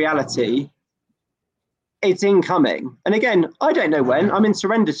external reality. It's incoming. And again, I don't know when. I'm in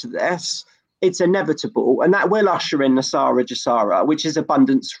surrender to this. It's inevitable, and that will usher in Nasara Jasara, which is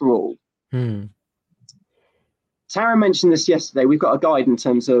abundance for all. Tara mentioned this yesterday. We've got a guide in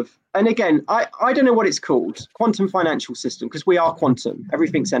terms of, and again, I don't know what it's called, quantum financial system, because we are quantum.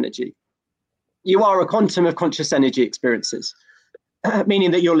 Everything's energy. You are a quantum of conscious energy experiences,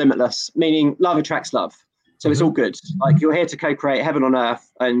 meaning that you're limitless, meaning love attracts love. So it's all good. Like, you're here to co-create heaven on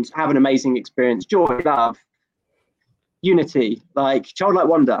earth and have an amazing experience, joy, love, unity, like childlike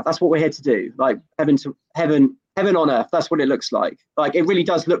wonder. That's what we're here to do. Like, heaven on earth. That's what it looks like. Like, it really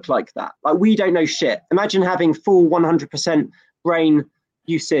does look like that. Like, we don't know shit. Imagine having full 100% brain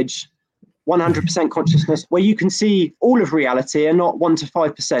usage, 100% consciousness, where you can see all of reality and not 1 to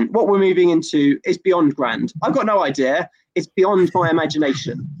 5%. What we're moving into is beyond grand. I've got no idea. It's beyond my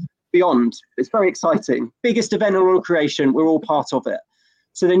imagination. Beyond. It's very exciting. Biggest event in all creation. We're all part of it.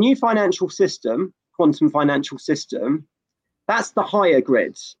 So the new financial system, quantum financial system, that's the higher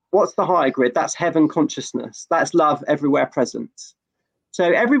grid. What's the higher grid? That's heaven consciousness. That's love everywhere present. So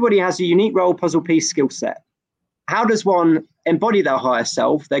everybody has a unique role, puzzle piece, skill set. How does one embody their higher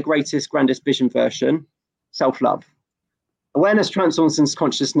self, their greatest, grandest vision version? Self-love. Awareness transforms into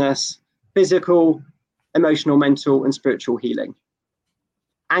consciousness, physical, emotional, mental, and spiritual healing.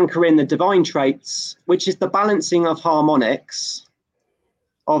 Anchor in the divine traits, which is the balancing of harmonics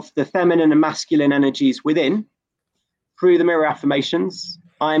of the feminine and masculine energies within, through the mirror affirmations.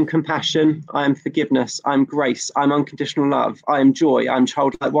 I am compassion, I am forgiveness, I am grace, I am unconditional love, I am joy, I am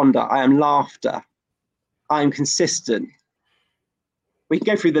childlike wonder, I am laughter, I am consistent. We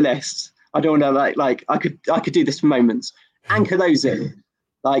can go through the list. I don't know, like I could do this for moments. Anchor those in.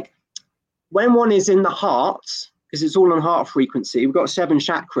 Like, when one is in the heart, because it's all on heart frequency, we've got 7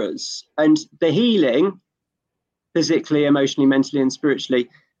 chakras, and the healing, physically, emotionally, mentally, and spiritually,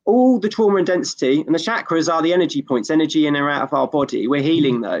 all the trauma and density, and the chakras are the energy points, energy in and out of our body. We're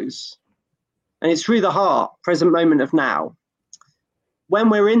healing those. And it's through the heart, present moment of now. When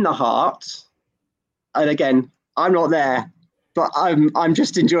we're in the heart, and again, I'm not there, but I'm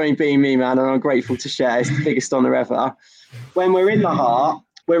just enjoying being me, man, and I'm grateful to share. It's the biggest honor ever. When we're in the heart,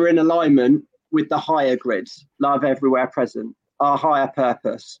 we're in alignment with the higher grid, love everywhere present, our higher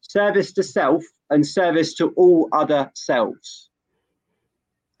purpose, service to self and service to all other selves.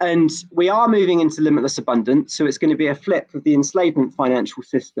 And we are moving into limitless abundance. So it's going to be a flip of the enslavement financial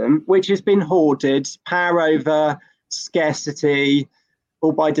system, which has been hoarded, power over, scarcity,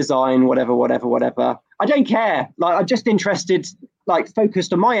 all by design, whatever. I don't care. Like, I'm just interested, like,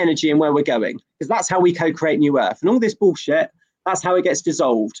 focused on my energy and where we're going, because that's how we co-create New Earth. And all this bullshit, that's how it gets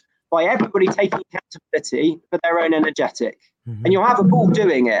dissolved, by everybody taking accountability for their own energetic. And you'll have a ball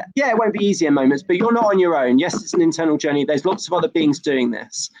doing it. Yeah, it won't be easy in moments, but you're not on your own. Yes, it's an internal journey. There's lots of other beings doing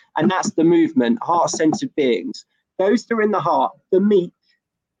this. And that's the movement, heart-centered beings. Those that are in the heart, the meek,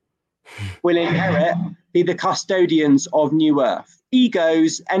 will inherit, be the custodians of New Earth.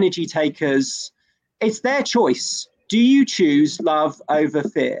 Egos, energy takers, it's their choice. Do you choose love over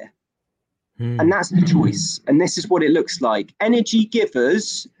fear? And that's the choice. And this is what it looks like. Energy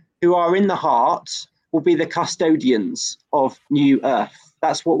givers who are in the heart will be the custodians of New Earth.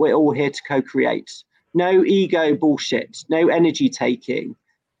 That's what we're all here to co-create. No ego bullshit, no energy taking,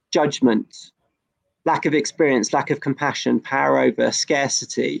 judgment, lack of experience, lack of compassion, power over,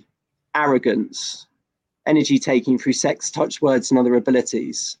 scarcity, arrogance, energy taking through sex, touch, words, and other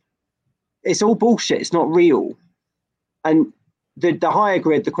abilities. It's all bullshit. It's not real. And the higher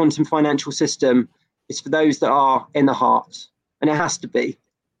grid, the quantum financial system, is for those that are in the heart. And it has to be.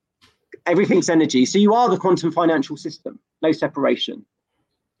 Everything's energy. So you are the quantum financial system, no separation.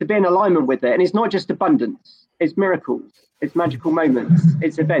 To be in alignment with it. And it's not just abundance, it's miracles, it's magical moments,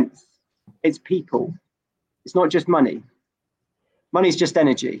 it's events, it's people. It's not just money. Money's just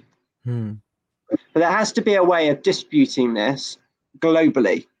energy. But there has to be a way of distributing this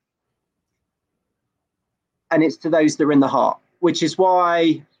globally. And it's to those that are in the heart, which is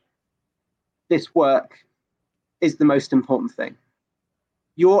why this work is the most important thing.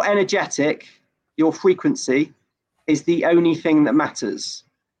 Your energetic, your frequency is the only thing that matters.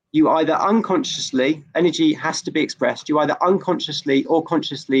 You either unconsciously, energy has to be expressed, you either unconsciously or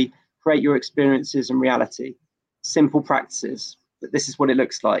consciously create your experiences and reality. Simple practices, but this is what it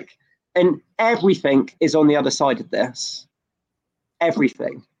looks like. And everything is on the other side of this.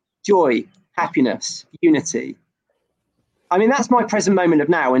 Everything. Joy, happiness, unity. I mean, that's my present moment of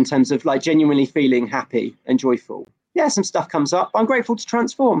now in terms of like genuinely feeling happy and joyful. Yeah, some stuff comes up. I'm grateful to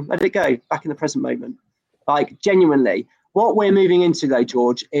transform. Let it go back in the present moment. Like genuinely. What we're moving into though,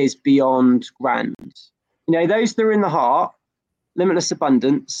 George, is beyond grand. You know, those that are in the heart, limitless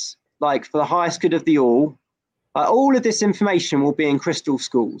abundance, like for the highest good of the all of this information will be in crystal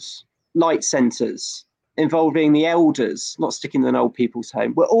schools, light centers, involving the elders, not sticking them in old people's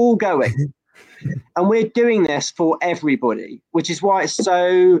home. We're all going. And we're doing this for everybody, which is why it's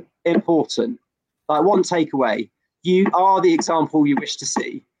so important. Like one takeaway, you are the example you wish to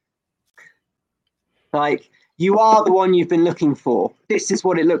see. Like you are the one you've been looking for. This is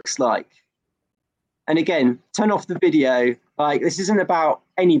what it looks like. And again, turn off the video. Like this isn't about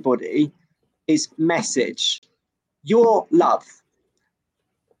anybody. It's message. Your love.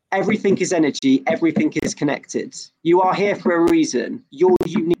 Everything is energy. Everything is connected. You are here for a reason. You're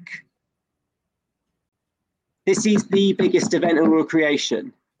unique. This is the biggest event in all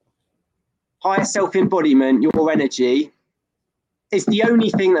creation. Higher self-embodiment, your energy, is the only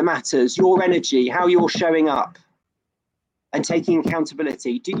thing that matters. Your energy, how you're showing up and taking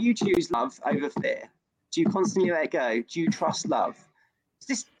accountability. Do you choose love over fear? Do you constantly let it go? Do you trust love?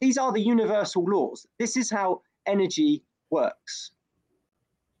 These are the universal laws. This is how energy works.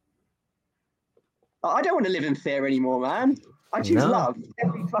 I don't want to live in fear anymore, man. I choose love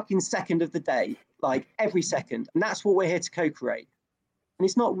every fucking second of the day, like every second. And that's what we're here to co-create. And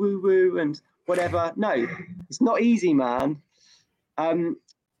it's not woo-woo and whatever. No, it's not easy, man. So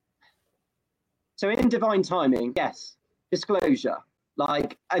in divine timing, yes, disclosure.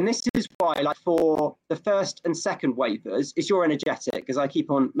 Like, and this is why, like, for the first and second waivers, it's your energetic, as I keep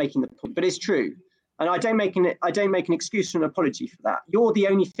on making the point, but it's true. And I don't make an excuse or an apology for that. You're the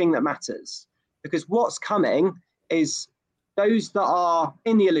only thing that matters, because what's coming is those that are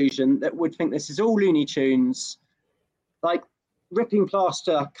in the illusion that would think this is all Looney Tunes, like ripping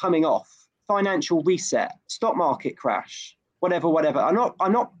plaster coming off, financial reset, stock market crash, whatever.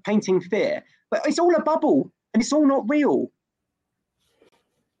 I'm not painting fear, but it's all a bubble and it's all not real.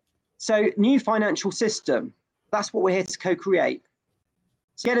 So new financial system, that's what we're here to co-create.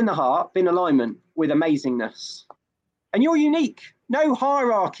 So get in the heart, be in alignment with amazingness. And you're unique, no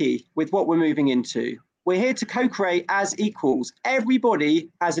hierarchy with what we're moving into. We're here to co-create as equals. Everybody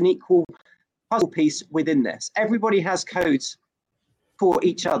has an equal puzzle piece within this. Everybody has codes for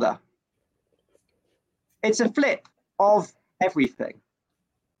each other. It's a flip of everything.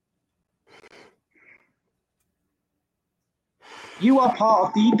 You are part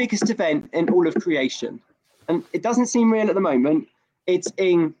of the biggest event in all of creation. And it doesn't seem real at the moment. It's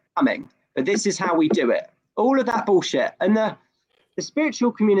incoming. But this is how we do it. All of that bullshit. And the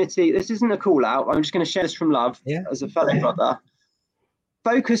spiritual community, this isn't a call out. I'm just going to share this from love as a fellow brother.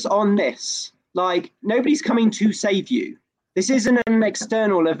 Focus on this. Like, nobody's coming to save you. This isn't an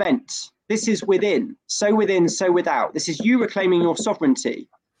external event. This is within, so without. This is you reclaiming your sovereignty.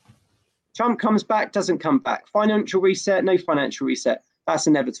 Trump comes back, doesn't come back. Financial reset, no financial reset. That's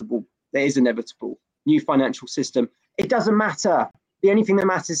inevitable. That is inevitable. New financial system. It doesn't matter. The only thing that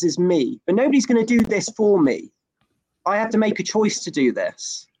matters is me. But nobody's going to do this for me. I have to make a choice to do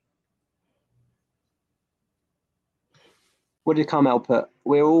this. What did Carmel put?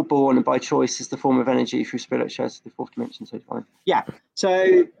 We're all born, and by choice is the form of energy through spirit shares to the fourth dimension. So fine. Yeah.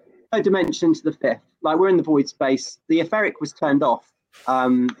 So third dimension to the fifth. Like we're in the void space. The etheric was turned off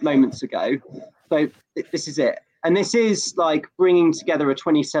moments ago. So this is it. And this is like bringing together a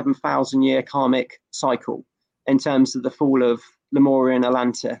 27,000 year karmic cycle in terms of the fall of Lemurian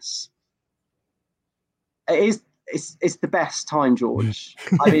Atlantis. It's the best time, George.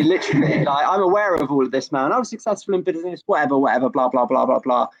 I mean, literally, like, I'm aware of all of this, man. I was successful in business, whatever, blah, blah, blah, blah,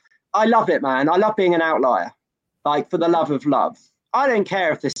 blah. I love it, man. I love being an outlier, like for the love of love. I don't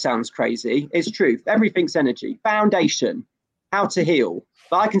care if this sounds crazy. It's truth. Everything's energy. Foundation, how to heal.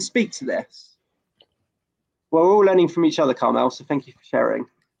 But I can speak to this. Well, we're all learning from each other, Carmel, so thank you for sharing.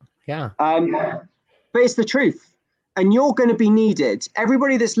 Yeah. But it's the truth. And you're going to be needed.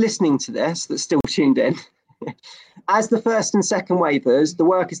 Everybody that's listening to this, that's still tuned in, as the first and second waivers, the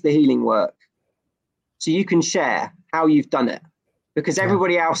work is the healing work. So you can share how you've done it, because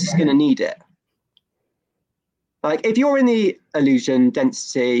everybody else is going to need it. Like if you're in the illusion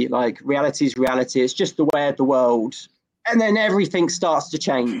density, like reality is reality, it's just the way of the world. And then everything starts to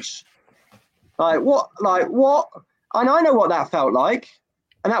change. Like what? And I know what that felt like.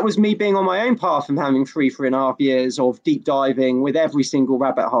 And that was me being on my own path and having 3.5 years of deep diving with every single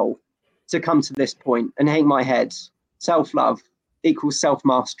rabbit hole to come to this point and hang my head. Self-love equals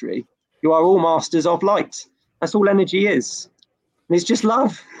self-mastery. You are all masters of light. That's all energy is. And it's just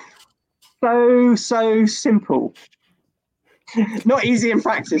love. So simple. Not easy in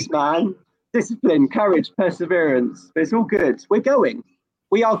practice, man. Discipline, courage, perseverance. But it's all good. We're going.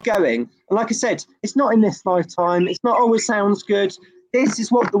 We are going. And like I said, it's not in this lifetime. It's not always sounds good. This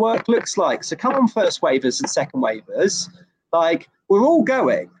is what the work looks like. So come on, first wavers and second wavers. Like, we're all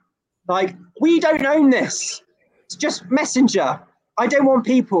going. Like, we don't own this. It's just messenger. I don't want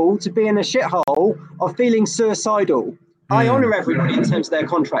people to be in a shithole of feeling suicidal. I honour everybody in terms of their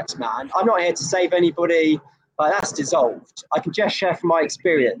contracts, man. I'm not here to save anybody. Like, that's dissolved. I can just share from my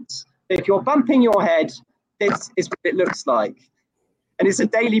experience. If you're bumping your head, this is what it looks like. And it's a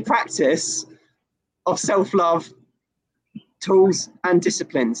daily practice of self-love, tools and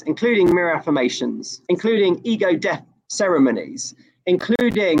disciplines, including mirror affirmations, including ego death ceremonies,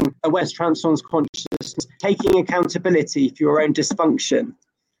 including awareness transforms consciousness, taking accountability for your own dysfunction,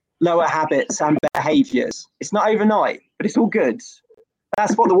 lower habits and behaviors. It's not overnight, but it's all good.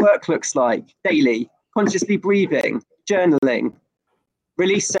 That's what the work looks like daily. Consciously breathing, journaling,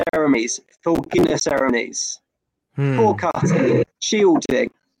 release ceremonies, forgiveness ceremonies, forecasting,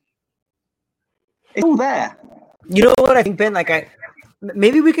 shielding. It's all there. You know what I think, Ben?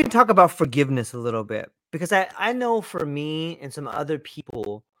 Maybe we can talk about forgiveness a little bit, because I know for me and some other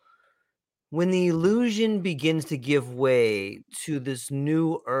people, when the illusion begins to give way to this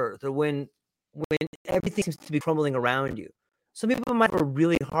new earth, or when everything seems to be crumbling around you, some people might have a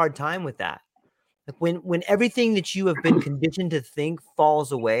really hard time with that. Like when everything that you have been conditioned to think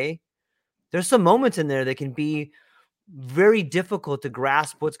falls away, there's some moments in there that can be very difficult to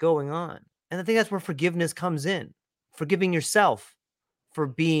grasp what's going on. And I think that's where forgiveness comes in. Forgiving yourself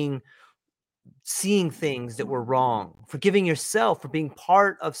for seeing things that were wrong, forgiving yourself for being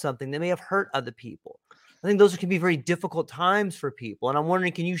part of something that may have hurt other people. I think those can be very difficult times for people. And I'm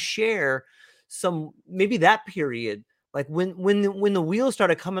wondering, can you share maybe that period, like when the wheels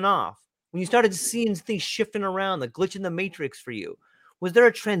started coming off, when you started seeing things shifting around, the glitch in the matrix for you? Was there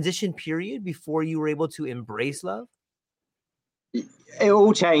a transition period before you were able to embrace love? It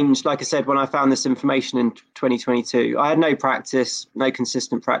all changed, like I said, when I found this information in 2022. I had no practice, no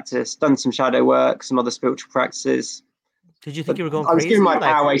consistent practice, done some shadow work, some other spiritual practices. Did you think you were going crazy? I was giving my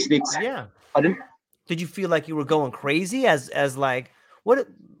power away to the yeah. I didn't. Did you feel like you were going crazy as like, what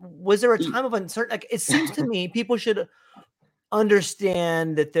was there a time of uncertainty? Like, it seems to me people should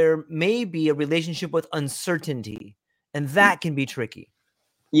understand that there may be a relationship with uncertainty, and that can be tricky.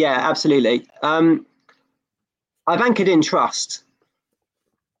 Yeah, absolutely. I've anchored in trust.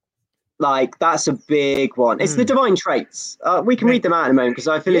 Like, that's a big one. It's the divine traits. We can read them out in a moment, because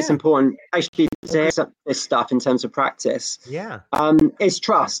I feel it's important actually to hear this stuff in terms of practice. Yeah. It's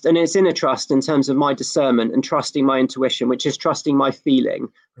trust, and it's inner trust in terms of my discernment and trusting my intuition, which is trusting my feeling,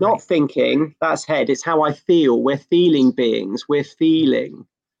 not thinking. That's head. It's how I feel. We're feeling beings. We're feeling.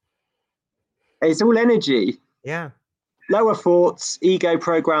 It's all energy. Yeah. Lower thoughts, ego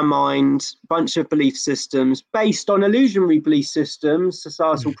program mind, bunch of belief systems based on illusionary belief systems,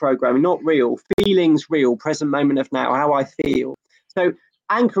 societal programming, not real. Feelings real, present moment of now, how I feel. So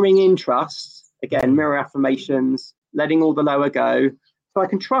anchoring in trust, again, mirror affirmations, letting all the lower go, so I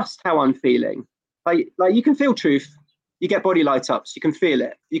can trust how I'm feeling. Like you can feel truth. You get body light ups. You can feel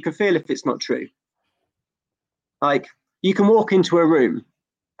it. You can feel if it's not true. Like, you can walk into a room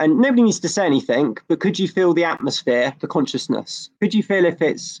and nobody needs to say anything, but could you feel the atmosphere, the consciousness? Could you feel if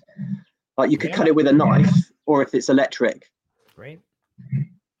it's like you could cut it with a knife, or if it's electric? Right.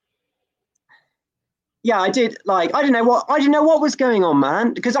 Yeah, I did. Like, I didn't know what was going on,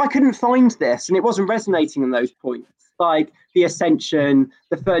 man, because I couldn't find this, and it wasn't resonating in those points. Like the ascension,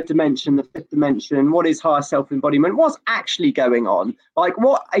 the third dimension, the fifth dimension, what is higher self-embodiment, what's actually going on? Like,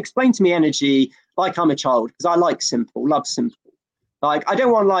 explain to me energy like I'm a child, because I like simple, love simple. Like, I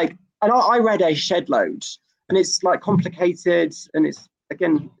don't want and I read a shed load, and it's like complicated, and it's,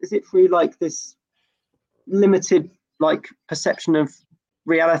 again, is it through like this limited like perception of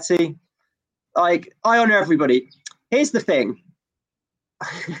reality? Like, I honor everybody. Here's the thing.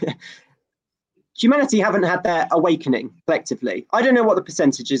 Humanity haven't had their awakening collectively. I don't know what the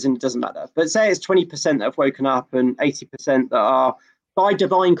percentage is, and it doesn't matter, but say it's 20% that have woken up and 80% that are, by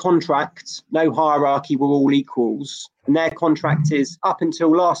divine contract, no hierarchy, we're all equals. And their contract is up until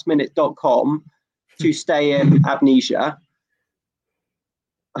lastminute.com to stay in amnesia.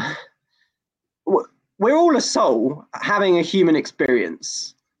 We're all a soul having a human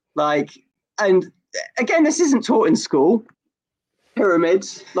experience. Like, and again, this isn't taught in school.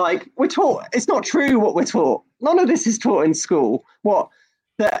 Pyramids, like we're taught, it's not true what we're taught. None of this is taught in school.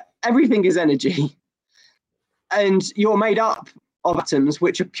 That everything is energy, and you're made up of atoms,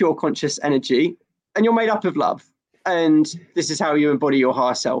 which are pure conscious energy, and you're made up of love. And this is how you embody your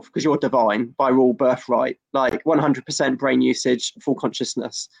higher self, because you're divine by rule, birthright, like 100% brain usage, full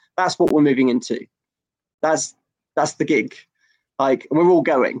consciousness. That's what we're moving into. That's the gig. Like, we're all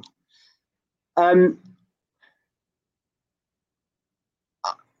going.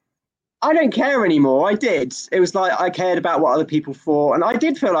 I don't care anymore. I did. It was like I cared about what other people thought, and I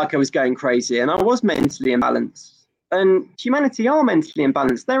did feel like I was going crazy, and I was mentally imbalanced. And humanity are mentally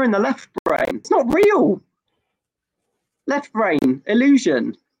imbalanced. They're in the left brain. It's not real. Left brain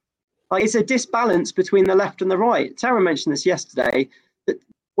illusion. Like, it's a disbalance between the left and the right. Tara mentioned this yesterday, that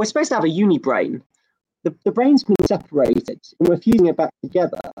we're supposed to have a uni brain. The brain's been separated and we're fusing it back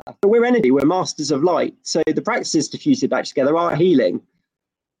together. But we're energy, we're masters of light. So the practices to fuse it back together are healing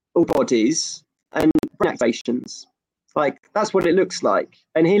all bodies and brain activations. Like, that's what it looks like.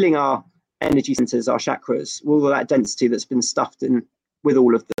 And healing our energy centers, our chakras, all of that density that's been stuffed in with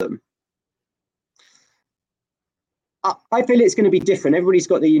all of them. I feel it's going to be different. Everybody's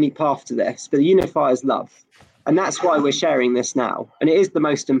got their unique path to this, but the unifier is love. And that's why we're sharing this now. And it is the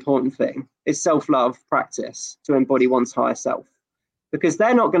most important thing. It's self-love practice to embody one's higher self, because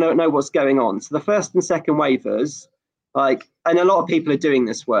they're not going to know what's going on. So the first and second wavers, like, and a lot of people are doing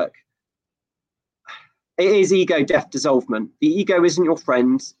this work. It is ego death dissolvement. The ego isn't your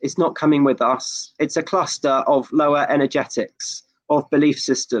friend. It's not coming with us. It's a cluster of lower energetics, of belief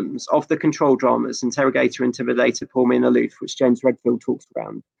systems, of the control dramas, interrogator, intimidator, pull me in aloof, which James Redfield talks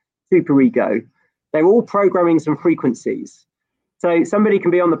around, super ego. They're all programming some frequencies. So somebody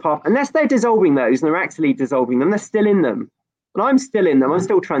can be on the path, unless they're dissolving those and they're actually dissolving them, they're still in them. And I'm still in them. I'm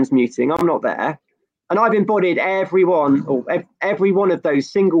still transmuting. I'm not there. And I've embodied every one of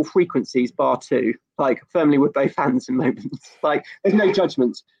those single frequencies, bar two, like firmly with both hands in moments. Like, there's no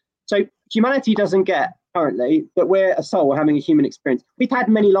judgment. So humanity doesn't get currently that we're a soul having a human experience. We've had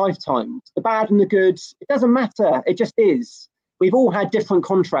many lifetimes, the bad and the good. It doesn't matter. It just is. We've all had different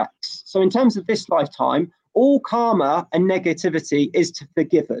contracts. So in terms of this lifetime, all karma and negativity is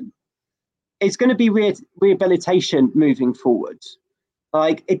forgiven. It's going to be rehabilitation moving forward.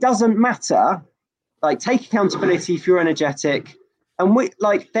 Like, it doesn't matter. Like, take accountability if you're energetic. And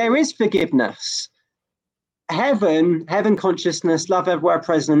there is forgiveness. Heaven consciousness, love everywhere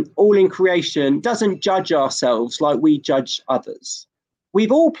present, all in creation, doesn't judge ourselves like we judge others.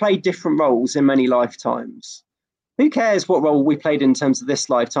 We've all played different roles in many lifetimes. Who cares what role we played in terms of this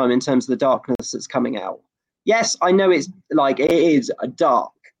lifetime, in terms of the darkness that's coming out? Yes, I know it is a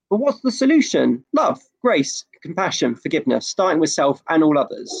dark, but what's the solution? Love, grace, compassion, forgiveness, starting with self and all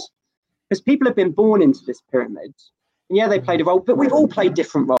others. Because people have been born into this pyramid. And yeah, they played a role, but we've all played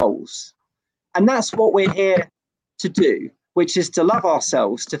different roles. And that's what we're here to do, which is to love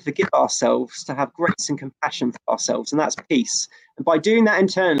ourselves, to forgive ourselves, to have grace and compassion for ourselves. And that's peace. And by doing that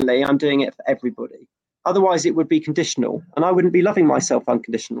internally, I'm doing it for everybody. Otherwise, it would be conditional. And I wouldn't be loving myself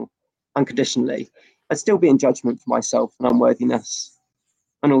unconditionally. I'd still be in judgment for myself and unworthiness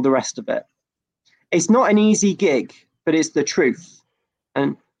and all the rest of it. It's not an easy gig, but it's the truth.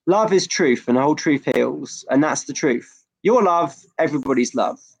 And love is truth, and whole truth heals. And that's the truth. Your love, everybody's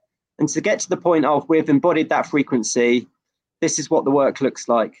love. And to get to the point of we've embodied that frequency, this is what the work looks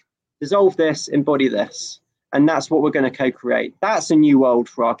like. Dissolve this, embody this. And that's what we're going to co-create. That's a new world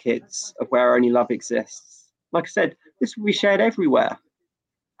for our kids, of where only love exists. Like I said, this will be shared everywhere.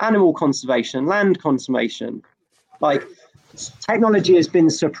 Animal conservation, land conservation. Like, technology has been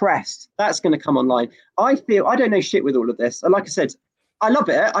suppressed. That's going to come online. I don't know shit with all of this. And like I said, I love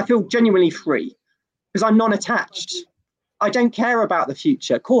it. I feel genuinely free because I'm non-attached. I don't care about the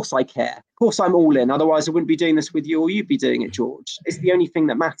future. Of course I care. Of course I'm all in. Otherwise I wouldn't be doing this with you, or you'd be doing it, George. It's the only thing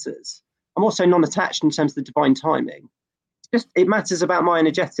that matters. I'm also non-attached in terms of the divine timing. It matters about my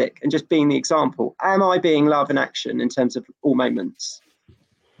energetic and just being the example. Am I being love in action in terms of all moments?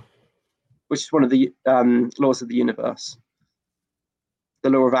 Which is one of the laws of the universe. The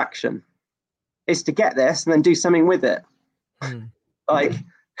law of action is to get this and then do something with it.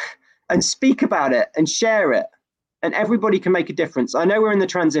 And speak about it and share it. And everybody can make a difference. I know we're in the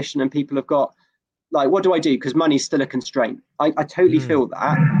transition and people have got, like, what do I do? Because money's still a constraint. I totally feel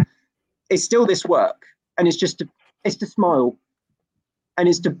that. It's still this work. And it's to smile. And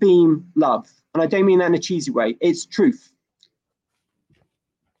it's to beam love. And I don't mean that in a cheesy way. It's truth.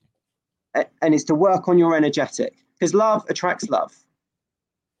 And it's to work on your energetic. Because love attracts love.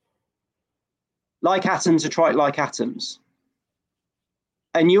 Like atoms attract like atoms.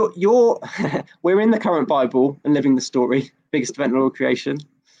 And you're we're in the current Bible and living the story, biggest event in all creation.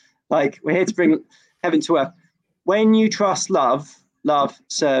 Like, we're here to bring heaven to earth. When you trust love, love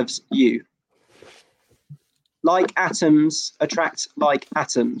serves you. Like atoms attract like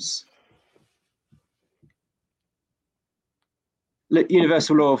atoms.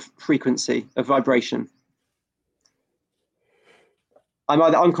 Universal law of frequency, of vibration. I'm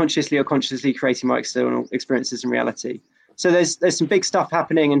either unconsciously or consciously creating my external experiences and reality. So there's some big stuff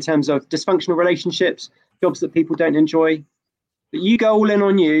happening in terms of dysfunctional relationships, jobs that people don't enjoy. But you go all in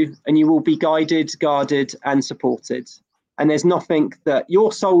on you, and you will be guided, guarded, and supported. And there's nothing that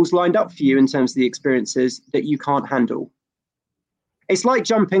your soul's lined up for you in terms of the experiences that you can't handle. It's like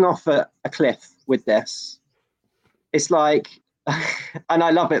jumping off a cliff with this. It's like, and I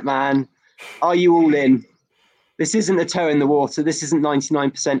love it, man. Are you all in? This isn't a toe in the water. This isn't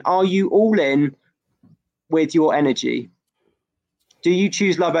 99%. Are you all in with your energy? Do you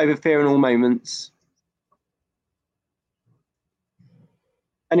choose love over fear in all moments?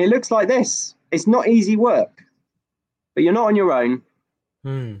 And it looks like this. It's not easy work, but you're not on your own.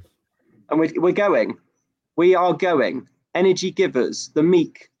 And we're going. We are going. Energy givers, the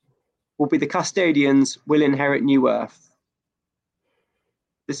meek, will be the custodians, will inherit new earth.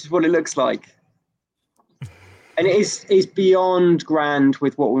 This is what it looks like. And it is beyond grand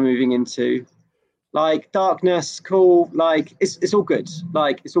with what we're moving into. Like, darkness, cool, like, it's all good.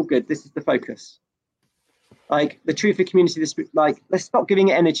 Like, it's all good. This is the focus. Like, the truth of community, this, like, let's stop giving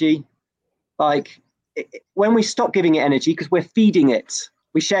it energy. Like, when we stop giving it energy, because we're feeding it,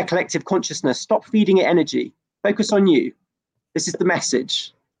 we share collective consciousness. Stop feeding it energy. Focus on you. This is the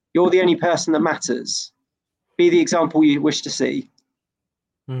message. You're the only person that matters. Be the example you wish to see.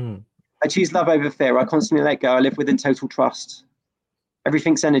 I choose love over fear. I constantly let go. I live within total trust.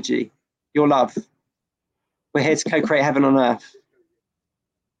 Everything's energy. Your love. We're here to co-create heaven on earth.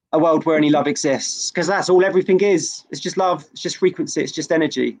 A world where only love exists. Because that's all everything is. It's just love. It's just frequency. It's just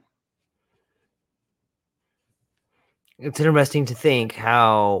energy. It's interesting to think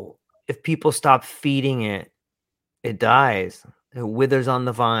how if people stop feeding it, it dies. It withers on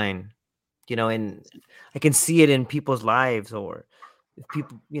the vine. And I can see it in people's lives, or if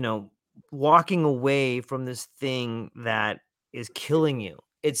people, walking away from this thing that is killing you.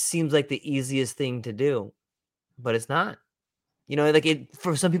 It seems like the easiest thing to do, but it's not. Like, it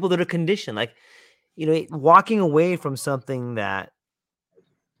for some people that are conditioned, like, walking away from something that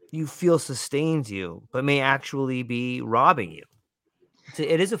you feel sustains you, but may actually be robbing you.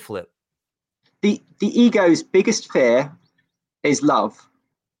 It is a flip. The ego's biggest fear is love.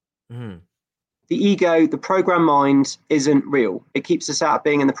 The ego, the program mind, isn't real. It keeps us out of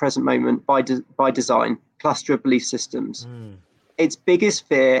being in the present moment by design. Cluster of belief systems. Its biggest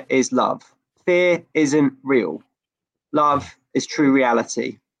fear is love. Fear isn't real. Love is true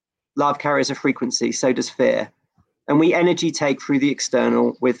reality. Love carries a frequency, so does fear. And we energy take through the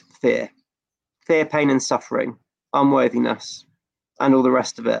external with fear. Fear, pain, and suffering, unworthiness, and all the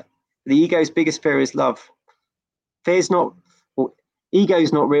rest of it. The ego's biggest fear is love. Fear's not, well,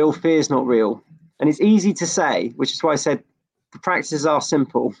 ego's not real, fear's not real. And it's easy to say, which is why I said the practices are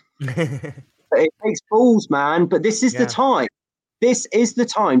simple. But it takes balls, man. But this is the time. This is the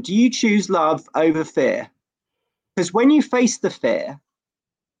time. Do you choose love over fear? Because when you face the fear,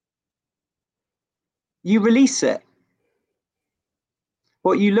 you release it.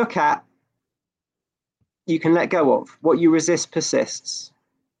 What you look at, you can let go of. What you resist persists.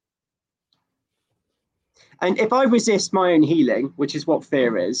 And if I resist my own healing, which is what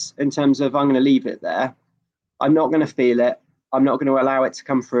fear is, in terms of I'm going to leave it there, I'm not going to feel it. I'm not going to allow it to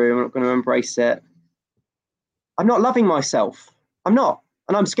come through. I'm not going to embrace it. I'm not loving myself. I'm not.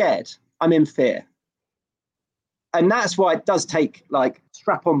 And I'm scared. I'm in fear. And that's why it does take, like,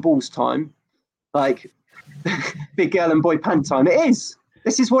 strap on balls time, like big girl and boy pant time. It is.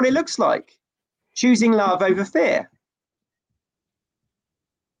 This is what it looks like. Choosing love over fear.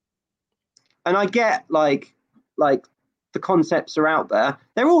 And I get like the concepts are out there.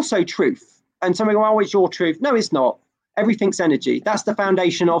 They're also truth. And somebody go, oh, it's your truth. No, it's not. Everything's energy. That's the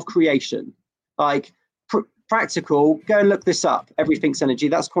foundation of creation. Like, practical, go and look this up. Everything's energy.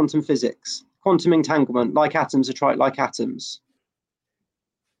 That's quantum physics. Quantum entanglement, like atoms attract like atoms.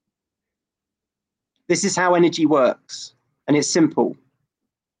 This is how energy works. And it's simple.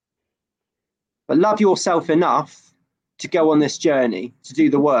 But love yourself enough to go on this journey, to do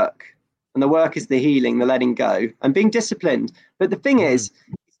the work. And the work is the healing, the letting go, and being disciplined. But the thing is,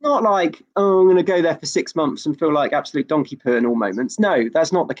 it's not like, oh, I'm going to go there for 6 months and feel like absolute donkey poo in all moments. No,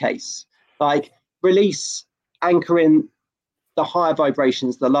 that's not the case. Like, release, anchor in the higher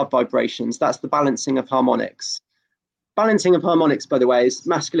vibrations, the love vibrations. That's the balancing of harmonics. balancing of harmonics, by the way, is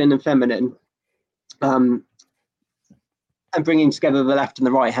masculine and feminine, and bringing together the left and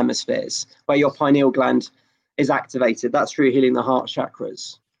the right hemispheres, where your pineal gland is activated. That's through healing the heart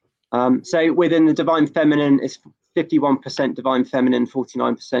chakras. So within the divine feminine, it's 51% divine feminine,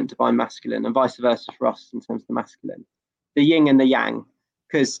 49% divine masculine, and vice versa for us in terms of the masculine. The yin and the yang,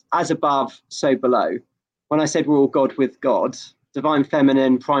 because as above, so below. When I said we're all God with God, divine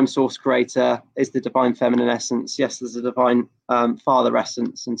feminine, prime source creator is the divine feminine essence. Yes, there's a divine father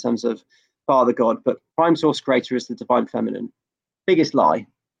essence in terms of father God, but prime source creator is the divine feminine. Biggest lie.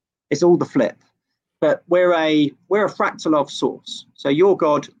 It's all the flip. But we're a fractal of source. So you're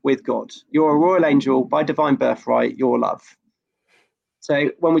God with God. You're a royal angel by divine birthright. You're love. So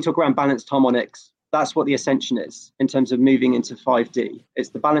when we talk around balanced harmonics, that's what the ascension is in terms of moving into 5D. It's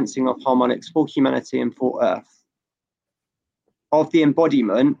the balancing of harmonics for humanity and for Earth, of the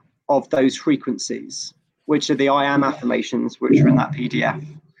embodiment of those frequencies, which are the I am affirmations, which are in that PDF.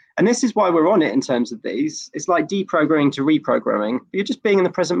 And this is why we're on it in terms of these. It's like deprogramming to reprogramming. You're just being in the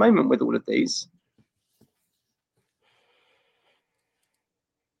present moment with all of these.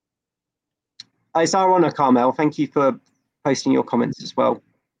 It's our honor, Carmel. Thank you for posting your comments as well.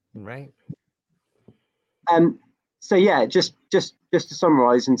 Right. So yeah, just to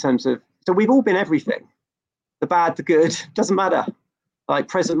summarize in terms of, so we've all been everything, the bad, the good, doesn't matter. Like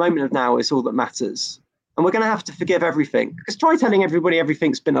present moment of now is all that matters. And we're going to have to forgive everything, because try telling everybody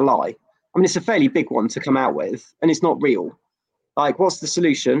everything's been a lie. I mean, it's a fairly big one to come out with, and it's not real. Like, what's the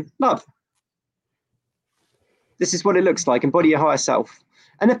solution? Love. This is what it looks like. Embody your higher self.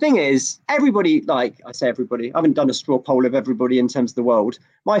 And the thing is, everybody, like I say everybody, I haven't done a straw poll of everybody in terms of the world.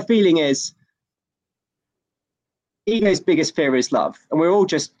 My feeling is ego's biggest fear is love. And we're all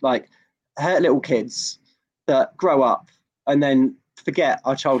just like hurt little kids that grow up and then forget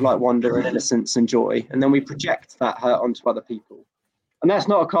our childlike wonder and innocence and joy. And then we project that hurt onto other people. And that's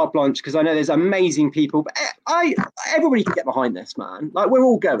not a carte blanche, because I know there's amazing people, but everybody can get behind this, man. Like, we're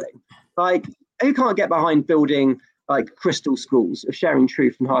all going. Like, who can't get behind building like crystal schools of sharing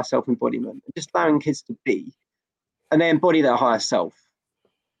truth and higher self embodiment, just allowing kids to be, and they embody their higher self,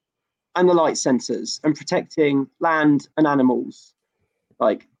 and the light sensors, and protecting land and animals,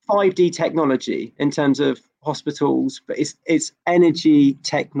 like 5D technology in terms of hospitals, but it's energy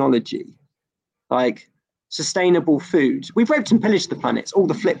technology, like sustainable food. We've raped and pillaged the planet. It's all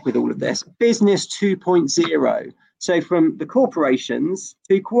the flip with all of this. Business 2.0. So from the corporations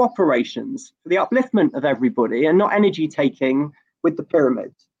to cooperations, for the upliftment of everybody, and not energy taking with the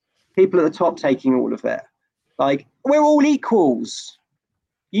pyramid. People at the top taking all of it. Like, we're all equals.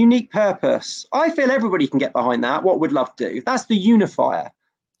 Unique purpose. I feel everybody can get behind that. What would love do? That's the unifier.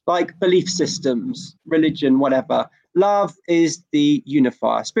 Like belief systems, religion, whatever. Love is the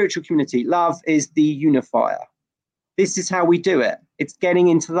unifier. Spiritual community, love is the unifier. This is how we do it. It's getting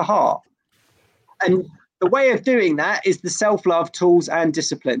into the heart. And the way of doing that is the self-love tools and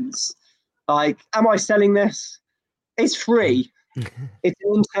disciplines. Like, am I selling this? It's free. It's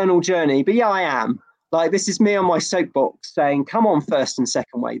an internal journey. But yeah, I am. Like, this is me on my soapbox saying, come on, first and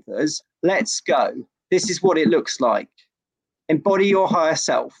second wavers. Let's go. This is what it looks like. Embody your higher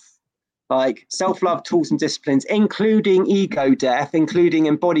self. Like, self-love tools and disciplines, including ego death, including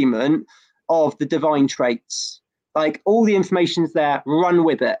embodiment of the divine traits. Like, all the information's there. Run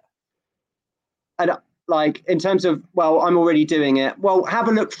with it. And like, in terms of, well, I'm already doing it. Well, have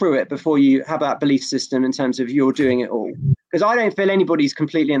a look through it before you have that belief system in terms of you're doing it all. Because I don't feel anybody's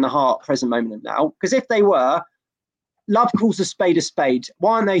completely in the heart present moment now. Because if they were, love calls a spade a spade.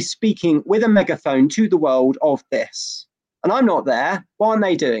 Why aren't they speaking with a megaphone to the world of this? And I'm not there. Why aren't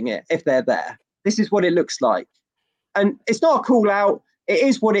they doing it if they're there? This is what it looks like. And it's not a call out. It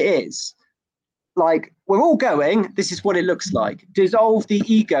is what it is. Like, we're all going, this is what it looks like. Dissolve the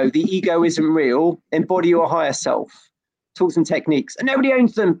ego. The ego isn't real. Embody your higher self. Tools and techniques. And nobody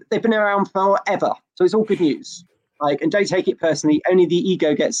owns them. They've been around forever. So it's all good news. Like, and don't take it personally. Only the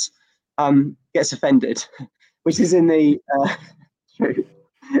ego gets offended, which is in the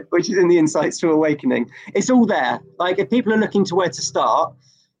which is in the Insights to Awakening. It's all there. Like, if people are looking to where to start,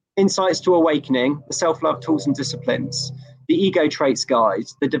 Insights to Awakening, the self-love tools and disciplines, the ego traits guide,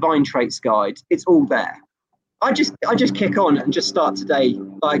 the divine traits guide, it's all there. I just kick on and just start today.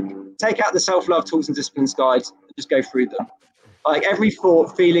 Like, take out the self-love tools and disciplines guide and just go through them. Like, every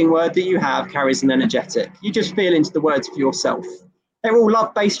thought, feeling, word that you have carries an energetic. You just feel into the words for yourself. They're all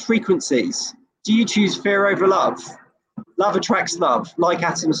love-based frequencies. Do you choose fear over love? Love attracts love. Like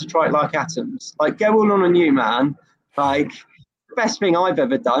atoms attract like atoms. Like, go all on you, man. Like, the best thing I've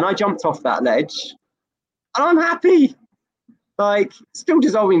ever done. I jumped off that ledge and I'm happy. Like, still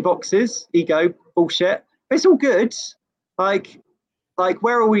dissolving boxes, ego, bullshit. But it's all good. Like,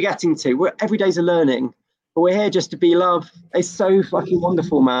 where are we getting to? Every day's a learning, but we're here just to be love. It's so fucking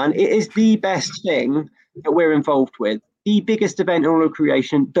wonderful, man. It is the best thing that we're involved with. The biggest event in all of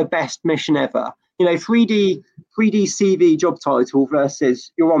creation, the best mission ever. 3D CV job title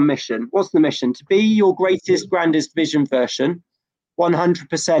versus you're on mission. What's the mission? To be your greatest, grandest vision version,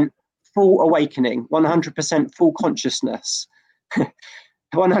 100% full awakening, 100% full consciousness,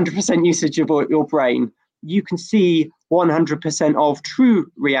 100% usage of your brain. You can see 100% of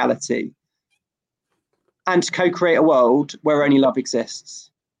true reality and co-create a world where only love exists.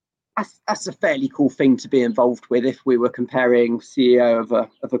 That's a fairly cool thing to be involved with. If we were comparing CEO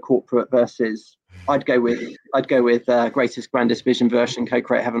of a corporate versus, I'd go with greatest, grandest vision version,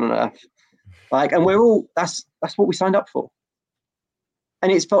 co-create heaven on earth. And we're all, that's what we signed up for.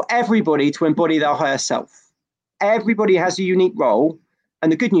 And it's for everybody to embody their higher self. Everybody has a unique role.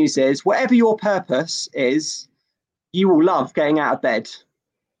 And the good news is, whatever your purpose is, you will love getting out of bed.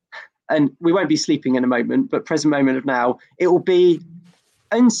 And we won't be sleeping in a moment, but present moment of now, it will be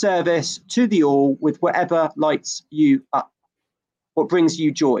in service to the all with whatever lights you up, what brings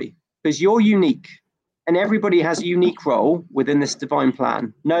you joy, because you're unique and everybody has a unique role within this divine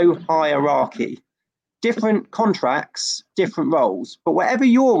plan. No hierarchy, different contracts, different roles, but whatever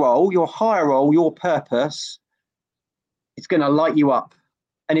your role, your higher role, your purpose, it's going to light you up.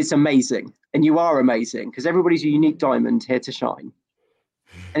 And it's amazing. And you are amazing because everybody's a unique diamond here to shine.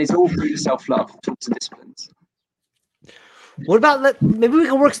 And it's all through self-love, tools and disciplines. What about maybe we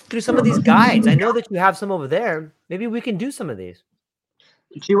can work through some of these guides? I know that you have some over there. Maybe we can do some of these.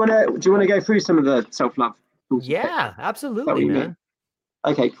 Do you want to go through some of the self-love tools? Yeah, absolutely, man.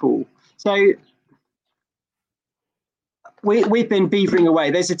 Okay, cool. So we've been beavering away.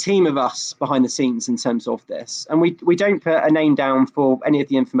 There's a team of us behind the scenes in terms of this, and we don't put a name down for any of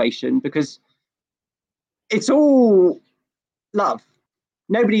the information because it's all love.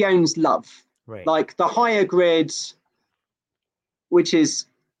 Nobody owns love. Right. Like the higher grid, which is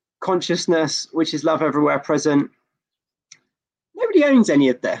consciousness, which is love everywhere present. Nobody owns any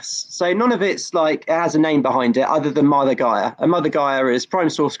of this. So none of it's like it has a name behind it other than Mother Gaia. And Mother Gaia is prime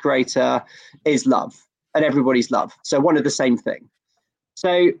source creator, is love, and everybody's love. So one of the same thing.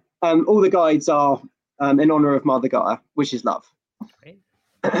 So all the guides are in honor of Mother Gaia, which is love. Right.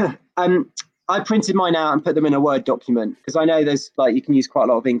 I printed mine out and put them in a Word document because I know there's you can use quite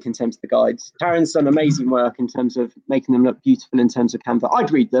a lot of ink in terms of the guides. Taryn's done amazing work in terms of making them look beautiful in terms of Canva.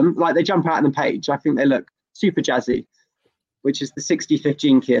 I'd read them, they jump out on the page. I think they look super jazzy, which is the 65th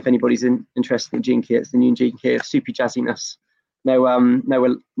gene key. If anybody's interested in gene key, it's the new gene key of super jazziness. No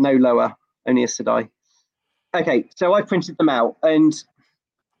lower, only a Sedai. Okay, so I printed them out and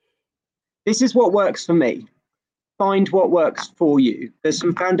this is what works for me. Find what works for you. There's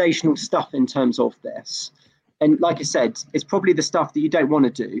some foundational stuff in terms of this. And like I said, it's probably the stuff that you don't want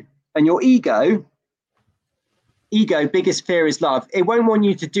to do. And your ego, biggest fear is love. It won't want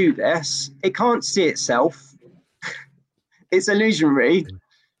you to do this. It can't see itself. It's illusionary.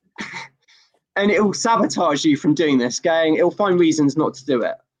 And it will sabotage you from doing this, it'll find reasons not to do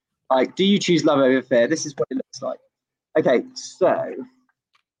it. Do you choose love over fear? This is what it looks like. Okay, so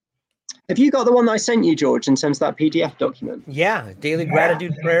have you got the one that I sent you, George, in terms of that PDF document? Yeah, daily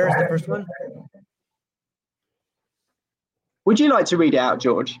gratitude prayer is the first one. Would you like to read it out,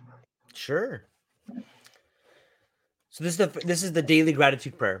 George? Sure. So this is the daily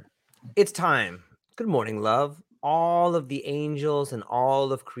gratitude prayer. It's time. Good morning, love. All of the angels and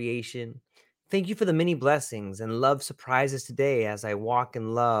all of creation. Thank you for the many blessings and love surprises today as I walk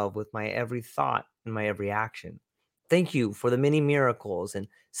in love with my every thought and my every action. Thank you for the many miracles and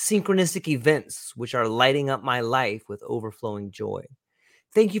synchronistic events which are lighting up my life with overflowing joy.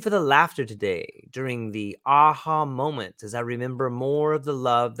 Thank you for the laughter today during the aha moments as I remember more of the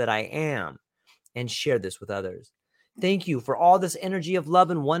love that I am and share this with others. Thank you for all this energy of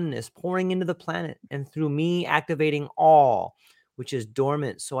love and oneness pouring into the planet and through me activating all which is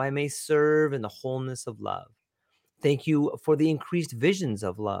dormant so I may serve in the wholeness of love. Thank you for the increased visions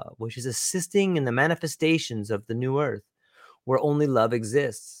of love, which is assisting in the manifestations of the new earth, where only love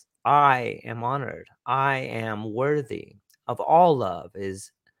exists. I am honored. I am worthy of all love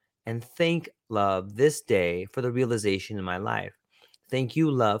and thank love this day for the realization in my life. Thank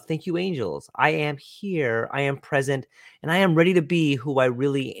you, love. Thank you, angels. I am here. I am present, and I am ready to be who I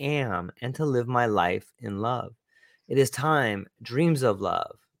really am and to live my life in love. It is time. Dreams of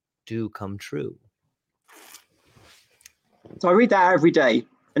love do come true. So I read that every day.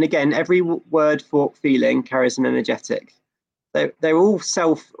 And again, every word, thought, feeling carries an energetic. They're all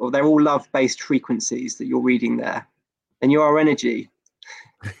they're all love-based frequencies that you're reading there. And you are energy.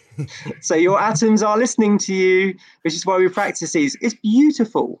 So your atoms are listening to you, which is why we practice these. It's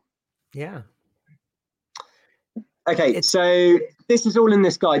beautiful. Yeah. Okay, so this is all in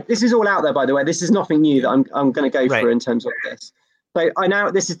this guide. This is all out there, by the way. This is nothing new that I'm going to go through in terms of this. So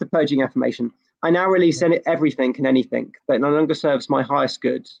this is the purging affirmation. I now release everything and anything that no longer serves my highest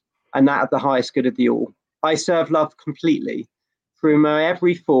good and that of the highest good of the all. I serve love completely. Through my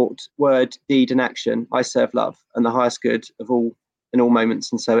every thought, word, deed, and action, I serve love and the highest good of all in all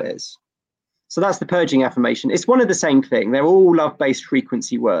moments, and so it is. So that's the purging affirmation. It's one of the same thing. They're all love-based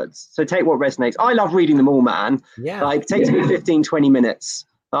frequency words. So take what resonates. I love reading them all, man. Yeah. Like, it takes me 15, 20 minutes.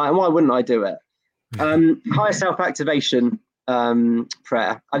 And why wouldn't I do it? Higher self-activation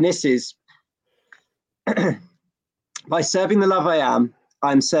prayer. And this is, by serving the love I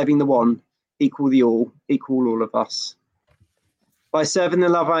am serving the one, equal the all, equal all of us. By serving the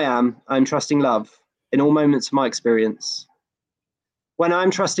love I am trusting love in all moments of my experience. When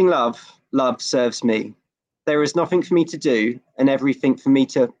I'm trusting love, love serves me. There is nothing for me to do and everything for me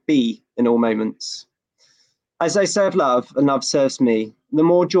to be in all moments. As I serve love and love serves me, the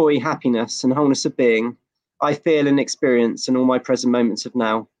more joy, happiness, and wholeness of being I feel and experience in all my present moments of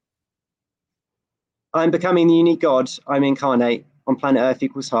now. I'm becoming the unique God I'm incarnate on planet Earth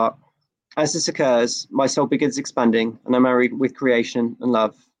equals heart. As this occurs, my soul begins expanding and I'm married with creation and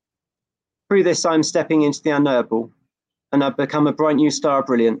love. Through this, I'm stepping into the unknowable and I've become a bright new star of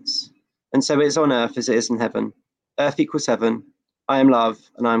brilliance. And so it is on earth as it is in heaven. Earth equals heaven. I am love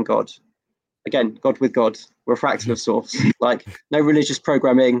and I am God. Again, God with God. We're a fractal of source. Like, no religious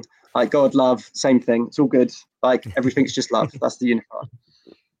programming. Like, God, love, same thing. It's all good. Like, everything's just love. That's the unifier.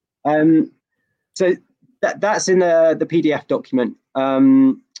 So that's in the PDF document.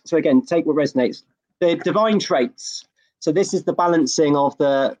 So again, take what resonates. The divine traits. So this is the balancing of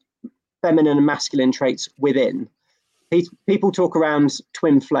the feminine and masculine traits within. People talk around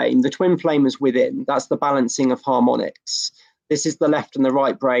twin flame. The twin flame is within. That's the balancing of harmonics. This is the left and the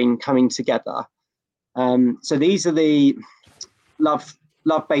right brain coming together. So these are the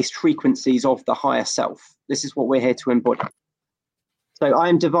love-based frequencies of the higher self. This is what we're here to embody. So I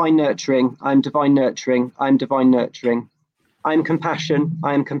am divine nurturing. I'm divine nurturing. I'm divine nurturing. I'm compassion.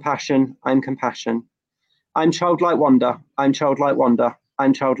 I am compassion. I'm compassion. I'm childlike wonder. I'm childlike wonder.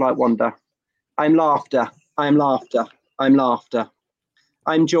 I'm childlike wonder. I'm laughter. I'm laughter. I'm laughter.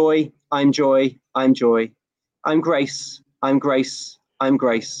 I'm joy. I'm joy. I'm joy. I'm grace. I'm grace. I'm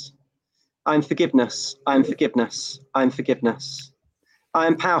grace. I'm forgiveness. I'm forgiveness. I'm forgiveness.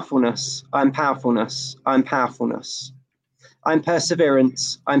 I'm powerfulness. I'm powerfulness. I'm powerfulness. I'm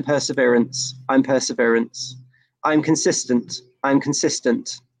perseverance. I'm perseverance. I'm perseverance. I'm consistent. I'm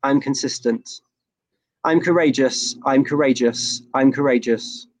consistent. I'm consistent. I'm courageous. I'm courageous. I'm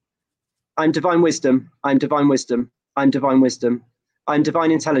courageous. I'm divine wisdom. I'm divine wisdom. I'm divine wisdom. I'm divine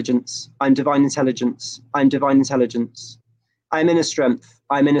intelligence. I'm divine intelligence. I'm divine intelligence. I'm inner strength.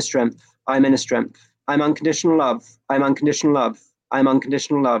 I'm inner strength. I'm inner strength. I'm unconditional love. I'm unconditional love. I'm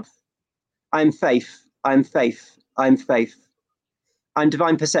unconditional love. I'm faith. I'm faith. I'm faith. I'm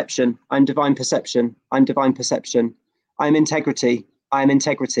divine perception. I'm divine perception. I'm divine perception. I'm integrity. I'm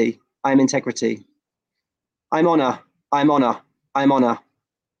integrity. I'm integrity. I'm honor. I'm honor. I'm honor.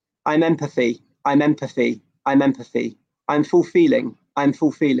 I'm empathy. I'm empathy. I'm empathy. I'm full feeling. I'm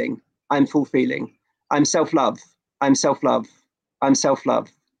full feeling. I'm full feeling. I'm self-love. I'm self-love. I'm self-love.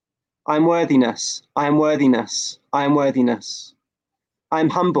 I'm worthiness. I am worthiness. I am worthiness. I'm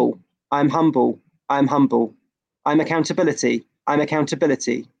humble. I'm humble. I'm humble. I'm accountability. I'm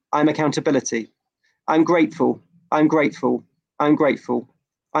accountability. I'm accountability. I'm grateful. I'm grateful. I'm grateful.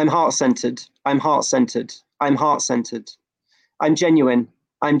 I'm heart-centered. I'm heart-centered. I'm heart-centered. I'm genuine.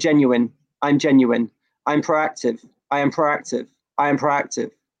 I'm genuine. I'm genuine. I'm proactive. I am proactive. I am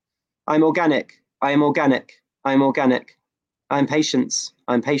proactive. I'm organic. I am organic. I am organic. I'm patience.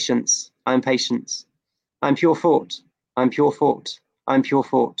 I'm patience. I'm patience. I'm pure thought. I'm pure thought. I'm pure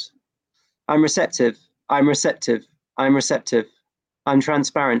thought. I'm receptive. I'm receptive. I'm receptive. I'm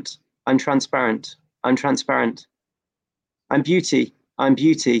transparent. I'm transparent. I'm transparent. I'm beauty. I'm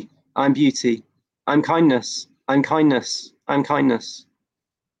beauty. I'm beauty. I'm kindness. I'm kindness. I'm kindness.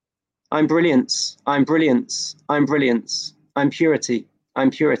 I'm brilliance. I'm brilliance. I'm brilliance. I'm purity.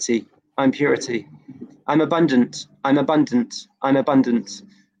 I'm purity. I'm purity. I'm abundant. I'm abundant. I'm abundant.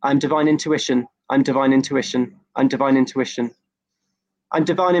 I'm divine intuition. I'm divine intuition. I'm divine intuition. I'm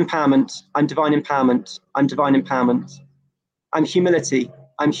divine empowerment. I'm divine empowerment. I'm divine empowerment. I'm humility.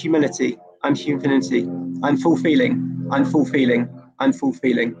 I'm humility. I'm humility. I'm full feeling. I'm full feeling. I'm full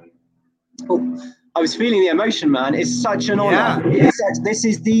feeling. Oh, I was feeling the emotion, man. It's such an honor. This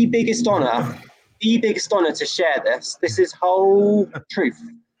is the biggest honor to share this. This is whole truth.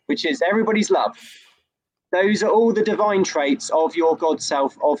 which is everybody's love. Those are all the divine traits of your God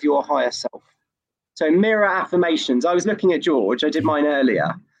self, of your higher self. So mirror affirmations. I was looking at George. I did mine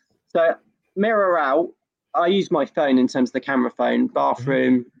earlier. So mirror out. I use my phone in terms of the camera phone,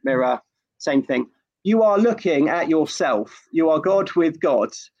 bathroom, mirror, same thing. You are looking at yourself. You are God with God.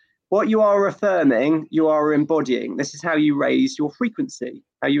 What you are affirming, you are embodying. This is how you raise your frequency,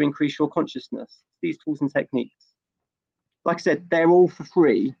 how you increase your consciousness. These tools and techniques. Like I said, they're all for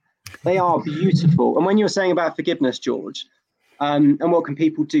free. They are beautiful. And when you're saying about forgiveness, George, and what can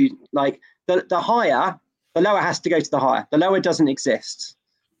people do? Like the higher, the lower has to go to the higher. The lower doesn't exist.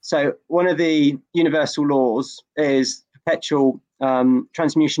 So one of the universal laws is perpetual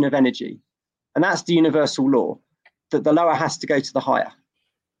transmutation of energy. And that's the universal law, that the lower has to go to the higher.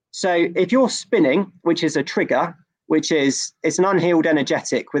 So if you're spinning, which is a trigger, it's an unhealed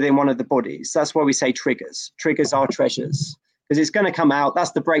energetic within one of the bodies. That's why we say triggers. Triggers are treasures, because it's going to come out.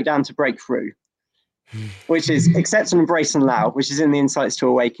 That's the breakdown to breakthrough, which is accept and embrace and allow, which is in the Insights to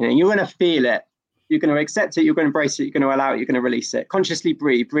Awakening. You're going to feel it. You're going to accept it. You're going to embrace it. You're going to allow it. You're going to release it. Consciously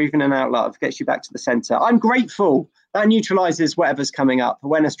breathe. Breathing in and out love gets you back to the center. I'm grateful. That neutralizes whatever's coming up.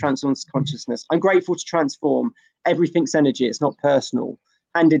 Awareness transforms consciousness. I'm grateful to transform. Everything's energy. It's not personal.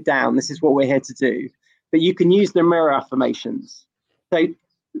 Handed down. This is what we're here to do. But you can use the mirror affirmations. So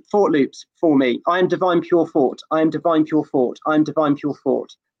thought loops for me. I am divine pure thought. I am divine pure thought. I am divine pure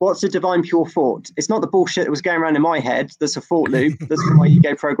thought. What's a divine pure thought? It's not the bullshit that was going around in my head. That's a thought loop. That's from my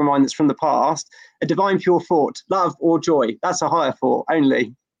ego program mind that's from the past. A divine pure thought, love or joy. That's a higher thought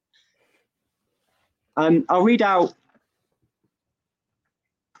only. I'll read out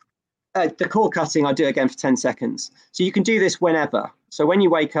the cord cutting. I'll do it again for 10 seconds. So you can do this whenever. So when you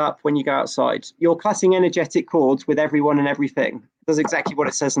wake up, when you go outside, you're cutting energetic cords with everyone and everything. It does exactly what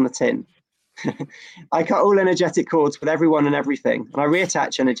it says on the tin. I cut all energetic cords with everyone and everything, and I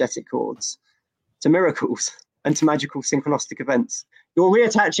reattach energetic cords to miracles and to magical synchronistic events. You're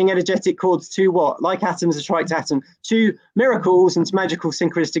reattaching energetic cords to what? Like atoms attract atom, to miracles and to magical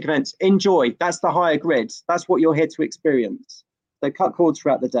synchronistic events. Enjoy. That's the higher grid. That's what you're here to experience. So cut cords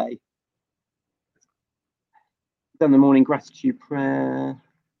throughout the day. Done the morning gratitude prayer.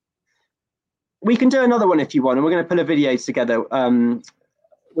 We can do another one if you want, and we're going to put a video together.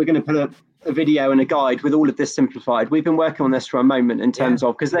 We're going to put a video and a guide with all of this simplified. We've been working on this for a moment in terms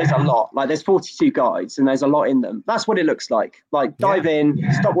of, because there's a lot, like there's 42 guides and there's a lot in them. That's what it looks like. Like dive in,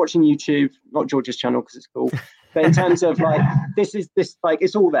 stop watching YouTube, not George's channel because it's cool. But in terms of like, this, like,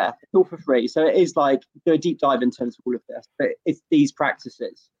 it's all there. It's all for free. So it is like, do a deep dive in terms of all of this, but it's these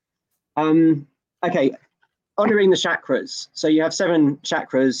practices. Okay. Honoring the chakras. So you have 7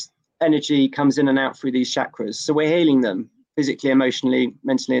 chakras. Energy comes in and out through these chakras. So we're healing them physically, emotionally,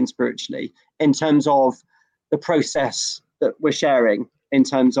 mentally, and spiritually in terms of the process that we're sharing, in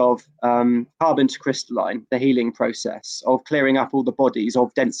terms of carbon to crystalline, the healing process of clearing up all the bodies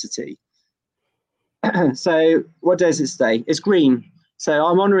of density. So what does it say? It's green. So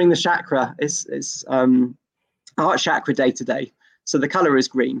I'm honoring the chakra. It's heart chakra day to day. So the color is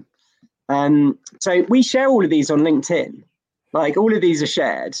green. So we share all of these on LinkedIn. Like all of these are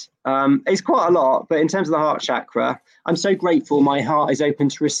shared. It's quite a lot, but in terms of the heart chakra, I'm so grateful my heart is open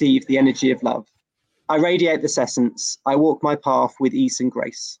to receive the energy of love. I radiate this essence. I walk my path with ease and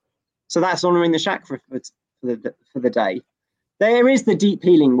grace. So that's honoring the chakra for the day. There is the deep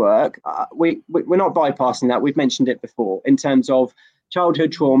healing work. We're not bypassing that. We've mentioned it before in terms of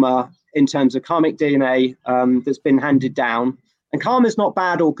childhood trauma, in terms of karmic DNA that's been handed down. And karma is not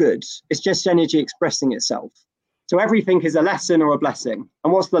bad or good. It's just energy expressing itself. So everything is a lesson or a blessing.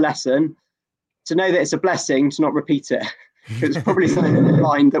 And what's the lesson? To know that it's a blessing, to not repeat it. It's probably something in the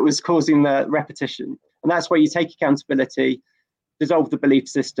mind that was causing the repetition. And that's where you take accountability, dissolve the belief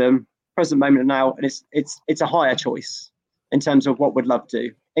system, present moment now, and it's a higher choice in terms of what would love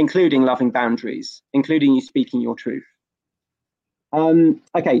do, including loving boundaries, including you speaking your truth.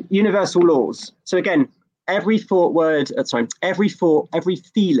 Okay, universal laws. So again, every thought, word, every thought, every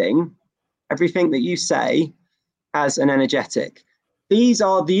feeling, everything that you say has an energetic. These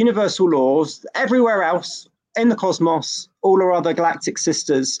are the universal laws everywhere else in the cosmos, all our other galactic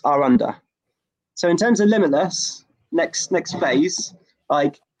sisters are under. So in terms of Limitless, next phase,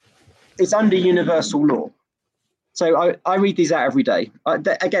 like it's under universal law. So I read these out every day.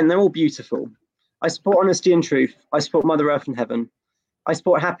 Again, they're all beautiful. I support honesty and truth. I support Mother Earth and Heaven. I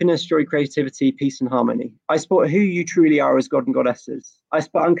support happiness, joy, creativity, peace, and harmony. I support who you truly are as God and Goddesses. I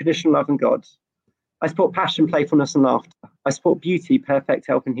support unconditional love and God. I support passion, playfulness, and laughter. I support beauty, perfect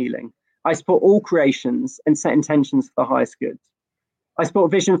health, and healing. I support all creations and set intentions for the highest good. I support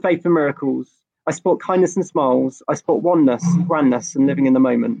vision, faith, and miracles. I support kindness and smiles. I support oneness, grandness, and living in the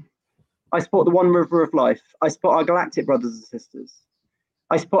moment. I support the one river of life. I support our galactic brothers and sisters.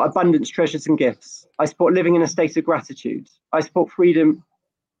 I support abundance, treasures, and gifts. I support living in a state of gratitude. I support freedom,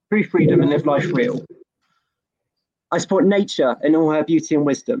 true freedom, and live life real. I support nature in all her beauty and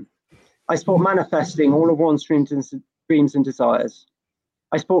wisdom. I support manifesting all of one's dreams and desires.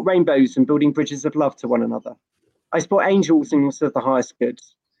 I support rainbows and building bridges of love to one another. I support angels and also the highest good.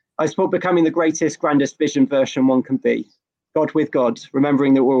 I support becoming the greatest, grandest vision version one can be. God with God,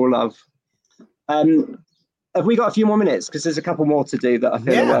 remembering that we're all love. Have we got a few more minutes? Because there's a couple more to do that I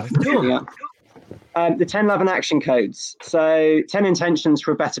feel are worth looking at. The 10 love and action codes. So 10 intentions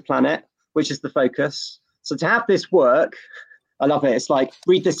for a better planet, which is the focus. So to have this work, I love it. It's like,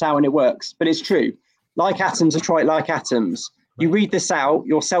 read this out and it works. But it's true. Like atoms attract like atoms. You read this out,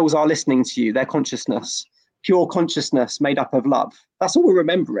 your cells are listening to you, their consciousness, pure consciousness made up of love. That's all we're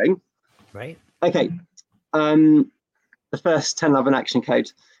remembering. Right. Okay. The first 10 love and action code.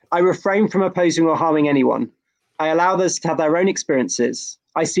 I refrain from opposing or harming anyone. I allow others to have their own experiences.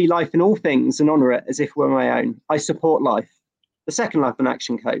 I see life in all things and honor it as if we're my own. I support life. The second love and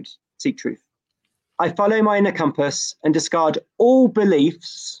action code. Seek truth. I follow my inner compass and discard all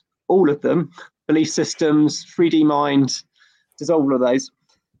beliefs, all of them, belief systems, 3D mind, there's all of those.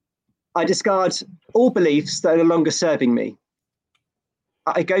 I discard all beliefs that are no longer serving me.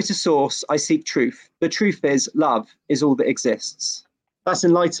 I go to source, I seek truth. The truth is love is all that exists. That's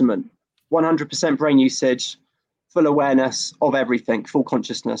enlightenment, 100% brain usage, full awareness of everything, full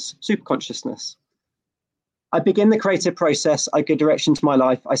consciousness, super consciousness. I begin the creative process, I give direction to my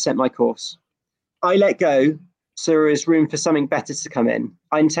life, I set my course. I let go, so there is room for something better to come in.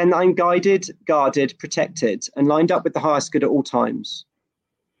 I intend that I'm guided, guarded, protected, and lined up with the highest good at all times.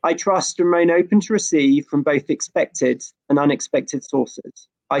 I trust and remain open to receive from both expected and unexpected sources.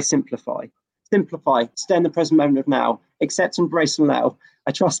 I simplify. Simplify, stay in the present moment of now, accept, embrace, and allow.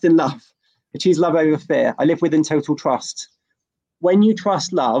 I trust in love. I choose love over fear. I live within total trust. When you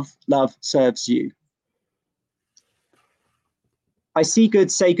trust love, love serves you. I see good,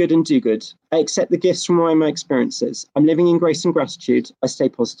 say good, and do good. I accept the gifts from my experiences. I'm living in grace and gratitude. I stay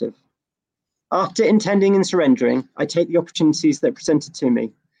positive. After intending and surrendering, I take the opportunities that are presented to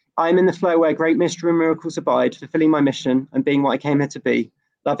me. I am in the flow where great mystery and miracles abide, fulfilling my mission and being what I came here to be.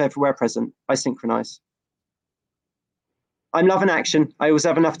 Love everywhere present. I synchronize. I'm love in action. I always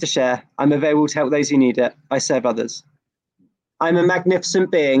have enough to share. I'm available to help those who need it. I serve others. I'm a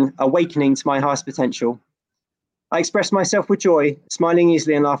magnificent being, awakening to my highest potential. I express myself with joy, smiling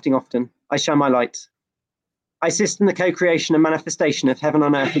easily and laughing often. I shine my light. I assist in the co-creation and manifestation of heaven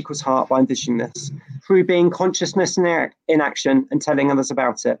on earth equals heart by envisioning this, through being consciousness in action and telling others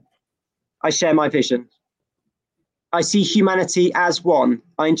about it. I share my vision. I see humanity as one.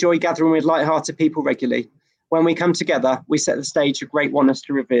 I enjoy gathering with light-hearted people regularly. When we come together, we set the stage for great oneness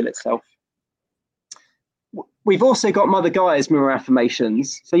to reveal itself. We've also got Mother Gaia's mirror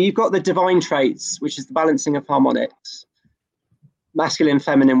affirmations. So you've got the divine traits, which is the balancing of harmonics, masculine,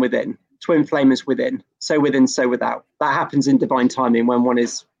 feminine within, twin flame is within, so within, so without. That happens in divine timing when one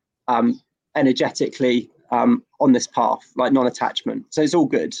is energetically on this path, like non-attachment. So it's all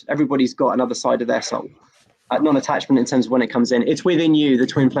good. Everybody's got another side of their soul. Non-attachment in terms of when it comes in. It's within you, the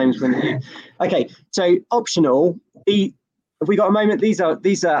twin flames within you. Okay, so optional. Have we got a moment? These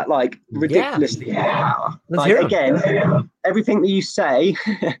are like ridiculously power. Like again, everything that you say,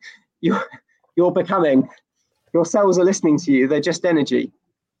 you're becoming. Your cells are listening to you. They're just energy.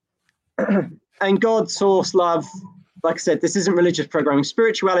 And God, source, love. Like I said, this isn't religious programming.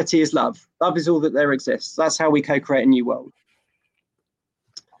 Spirituality is love. Love is all that there exists. That's how we co-create a new world.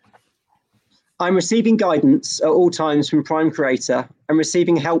 I'm receiving guidance at all times from Prime Creator and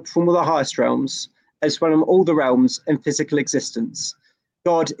receiving help from all the highest realms, as well as all the realms and physical existence.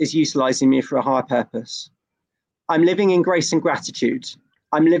 God is utilizing me for a higher purpose. I'm living in grace and gratitude.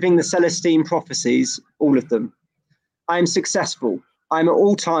 I'm living the Celestine prophecies, all of them. I am successful. I'm at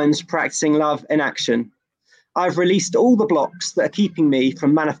all times practicing love in action. I've released all the blocks that are keeping me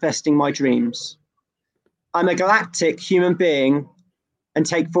from manifesting my dreams. I'm a galactic human being and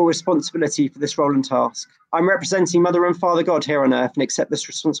take full responsibility for this role and task. I'm representing Mother and Father God here on earth and accept this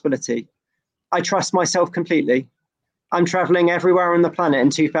responsibility. I trust myself completely. I'm traveling everywhere on the planet in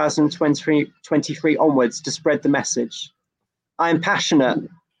 2023 onwards to spread the message. I am passionate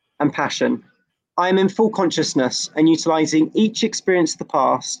and passion. I am in full consciousness and utilizing each experience of the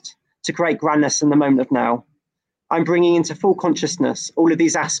past to create grandness in the moment of now. I'm bringing into full consciousness all of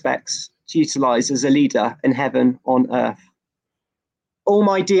these aspects to utilize as a leader in heaven on earth. All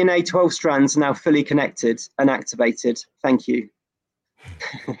my DNA 12 strands are now fully connected and activated. Thank you.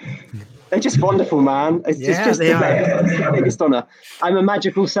 They're just wonderful, man. It's just they are. the biggest honor. I'm a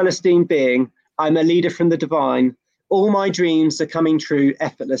magical Celestine being. I'm a leader from the divine. All my dreams are coming true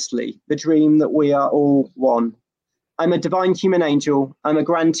effortlessly. The dream that we are all one. I'm a divine human angel. I'm a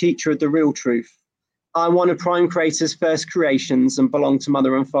grand teacher of the real truth. I'm one of Prime Creator's first creations and belong to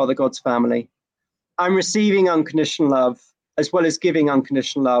Mother and Father God's family. I'm receiving unconditional love as well as giving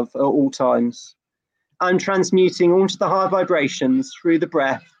unconditional love at all times. I'm transmuting all to the higher vibrations through the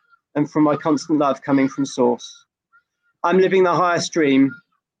breath and from my constant love coming from source. I'm living the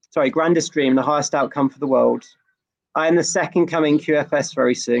grandest dream, the highest outcome for the world. I am the second coming QFS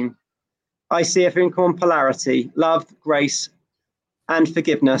very soon. I see everything on polarity, love, grace, and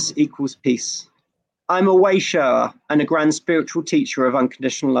forgiveness equals peace. I'm a way shower and a grand spiritual teacher of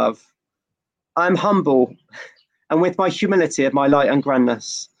unconditional love. I'm humble, and with my humility of my light and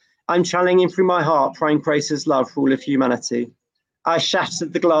grandness, I'm channeling in through my heart Prime Creator's love for all of humanity. I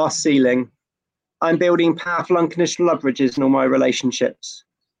shattered the glass ceiling. I'm building powerful unconditional love bridges in all my relationships.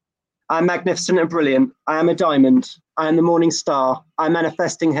 I'm magnificent and brilliant. I am a diamond. I am the morning star. I'm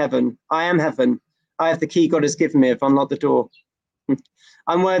manifesting heaven. I am heaven. I have the key God has given me. I've unlocked the door.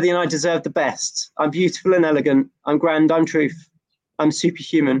 I'm worthy and I deserve the best. I'm beautiful and elegant. I'm grand. I'm truth. I'm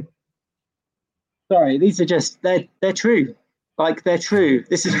superhuman. Sorry, these are just, they're true. Like, they're true.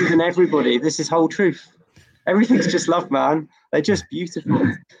 This is within everybody. This is whole truth. Everything's just love, man. They're just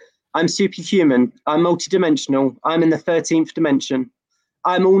beautiful. I'm superhuman. I'm multidimensional. I'm in the 13th dimension.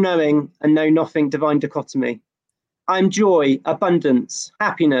 I'm all-knowing and know nothing divine dichotomy. I'm joy, abundance,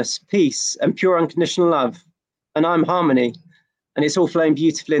 happiness, peace, and pure unconditional love. And I'm harmony. And it's all flowing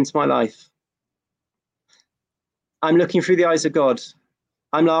beautifully into my life. I'm looking through the eyes of God.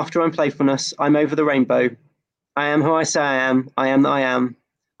 I'm laughter, I'm playfulness. I'm over the rainbow. I am who I say I am. I am that I am.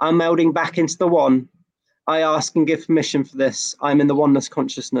 I'm melding back into the one. I ask and give permission for this. I'm in the oneness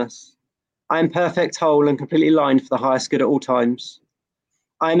consciousness. I am perfect, whole, and completely aligned for the highest good at all times.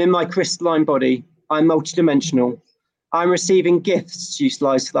 I am in my crystalline body. I'm multidimensional. I'm receiving gifts to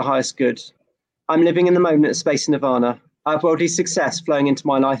utilize for the highest good. I'm living in the moment of space and nirvana. I have worldly success flowing into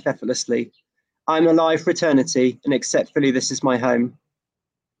my life effortlessly. I'm alive for eternity and accept fully this is my home.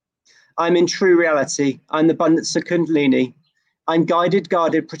 I'm in true reality. I'm the abundance of Kundalini. I'm guided,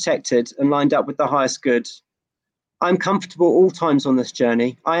 guarded, protected, and lined up with the highest good. I'm comfortable all times on this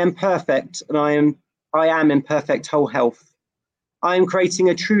journey. I am perfect, and I am in perfect whole health. I am creating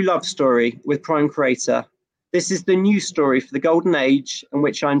a true love story with Prime Creator. This is the new story for the golden age in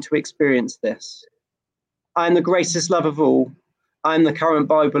which I'm to experience this. I am the greatest love of all. I am the current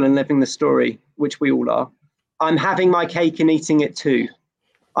Bible and living the story, which we all are. I'm having my cake and eating it too.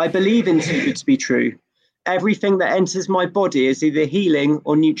 I believe in too good to be true. Everything that enters my body is either healing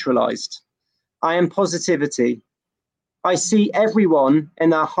or neutralized. I am positivity. I see everyone in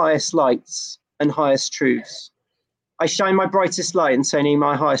their highest lights and highest truths. I shine my brightest light and saying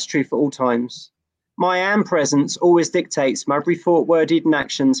my highest truth at all times. My I am presence always dictates my every thought, word, deed, and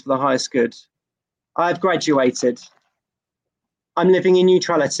actions for the highest good. I have graduated. I'm living in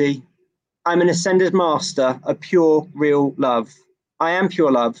neutrality. I'm an ascended master of pure, real love. I am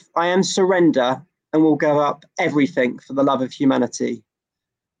pure love. I am surrender and will give up everything for the love of humanity.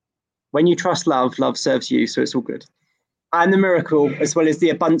 When you trust love, love serves you, so it's all good. I'm the miracle as well as the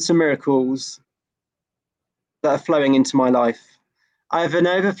abundance of miracles that are flowing into my life. I have an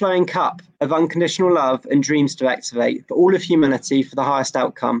overflowing cup of unconditional love and dreams to activate for all of humanity for the highest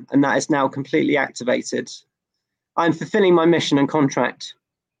outcome, and that is now completely activated. I'm fulfilling my mission and contract,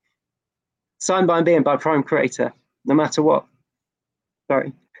 signed by and being by Prime Creator, no matter what.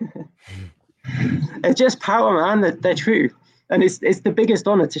 Sorry. It's just power, man. They're true. And it's the biggest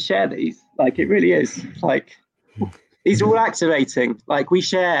honor to share these. Like, it really is. Like, these are all activating. Like, we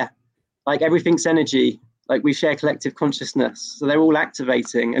share, like, everything's energy. Like, we share collective consciousness. So they're all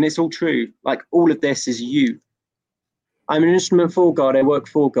activating. And it's all true. Like, all of this is you. I'm an instrument for God. I work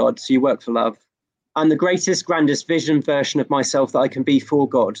for God. So you work for love. I'm the greatest, grandest vision version of myself that I can be for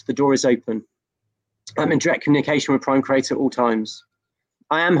God. The door is open. I'm in direct communication with Prime Creator at all times.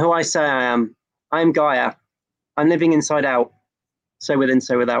 I am who I say I am. I am Gaia. I'm living inside out. So within,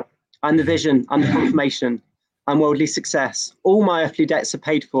 so without. I'm the vision. I'm the confirmation. I'm worldly success. All my earthly debts are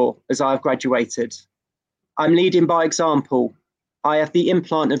paid for as I have graduated. I'm leading by example. I have the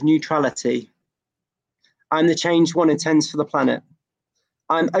implant of neutrality. I'm the change one intends for the planet.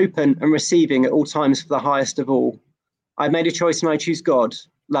 I'm open and receiving at all times for the highest of all. I've made a choice and I choose God,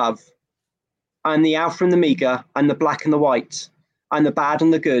 love. I'm the alpha and the omega. I'm the black and the white. I'm the bad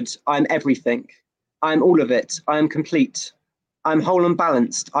and the good. I'm everything. I'm all of it. I am complete. I'm whole and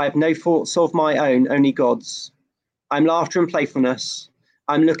balanced. I have no thoughts of my own, only God's. I'm laughter and playfulness.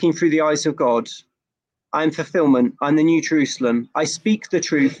 I'm looking through the eyes of God. I'm fulfillment. I'm the new Jerusalem. I speak the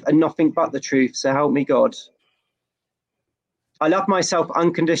truth and nothing but the truth. So help me, God. I love myself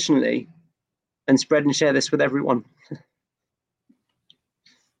unconditionally and spread and share this with everyone.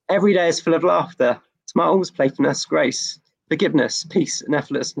 Every day is full of laughter, smiles, playfulness, grace, forgiveness, peace, and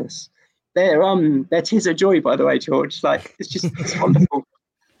effortlessness. They're tears of joy, by the way, George. Like, it's wonderful.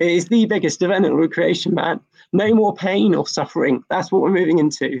 It is the biggest event in recreation, man. No more pain or suffering. That's what we're moving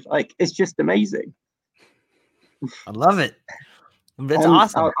into. Like, it's just amazing. I love it. That's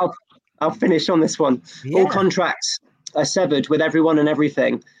awesome. I'll finish on this one. Yeah. All contracts are severed with everyone and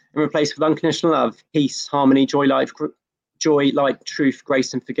everything and replaced with unconditional love, peace, harmony, joy, light, truth,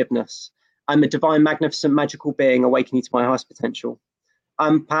 grace, and forgiveness. I'm a divine, magnificent, magical being awakening to my highest potential.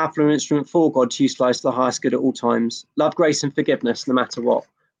 I'm a powerful instrument for God to utilize to the highest good at all times. Love, grace, and forgiveness, no matter what.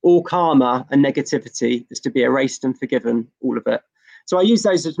 All karma and negativity is to be erased and forgiven, all of it. So I use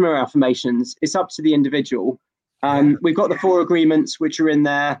those as mirror affirmations. It's up to the individual. We've got the 4 agreements, which are in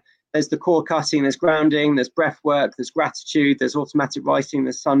there. There's the core cutting, there's grounding, there's breath work, there's gratitude, there's automatic writing,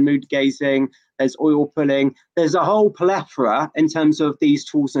 there's sun mood gazing, there's oil pulling. There's a whole plethora in terms of these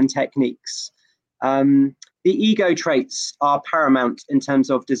tools and techniques. The ego traits are paramount in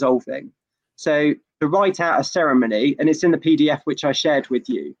terms of dissolving. So to write out a ceremony, and it's in the PDF which I shared with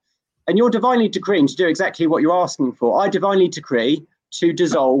you, and you're divinely decreeing to do exactly what you're asking for. I divinely decree to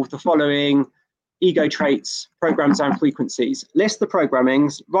dissolve the following ego traits, programs, and frequencies. List the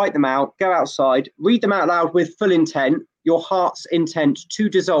programmings, write them out, go outside, read them out loud with full intent, your heart's intent to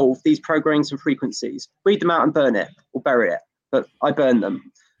dissolve these programmings and frequencies. Read them out and burn it or bury it, but I burn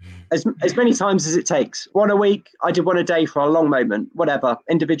them. As many times as it takes. One a week, I did one a day for a long moment, whatever,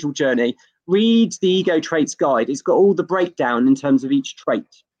 individual journey. Read the Ego Traits Guide. It's got all the breakdown in terms of each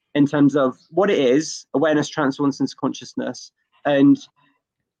trait, in terms of what it is, awareness, transformance, and consciousness, and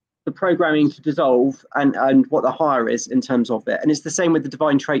the programming to dissolve and what the higher is in terms of it. And it's the same with the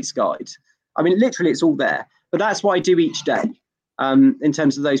Divine Traits Guide. I mean, literally, it's all there. But that's what I do each day in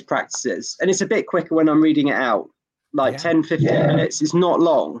terms of those practices. And it's a bit quicker when I'm reading it out, like 10, 15 minutes. It's not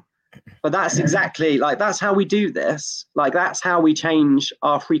long. But that's exactly, like, that's how we do this. Like, that's how we change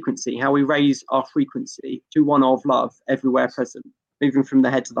our frequency, how we raise our frequency to one of love everywhere present, moving from the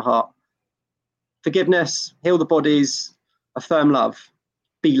head to the heart. Forgiveness, heal the bodies, affirm love,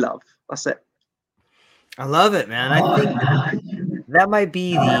 be love. That's it. I love it, man. I think that might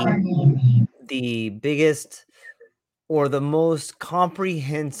be the biggest or the most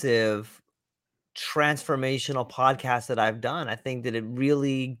comprehensive transformational podcast that I've done. I think that it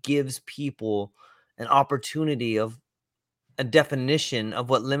really gives people an opportunity of a definition of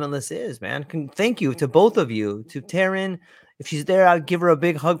what Limitless is, man. Thank you to both of you. To Taryn, if she's there, I'll give her a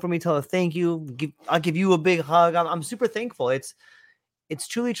big hug for me. Tell her thank you. I'll give you a big hug. I'm super thankful. It's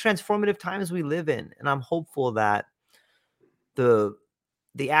truly transformative times we live in, and I'm hopeful that the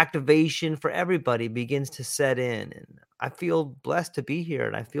activation for everybody begins to set in. And I feel blessed to be here,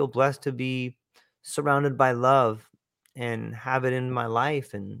 and I feel blessed to be surrounded by love and have it in my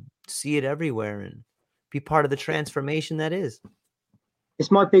life and see it everywhere and be part of the transformation that is.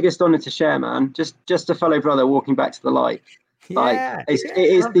 It's my biggest honor to share, man. Just a fellow brother walking back to the light. Yeah, it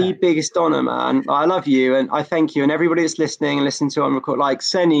is the biggest honor, man. I love you and I thank you, and everybody that's listening and listening to on record, like,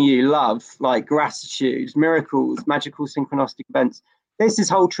 sending you love, like gratitude, miracles, magical synchronistic events. This is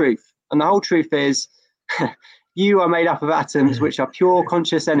whole truth, and the whole truth is you are made up of atoms which are pure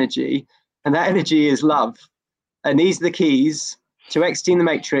conscious energy, and that energy is love. And these are the keys to exiting the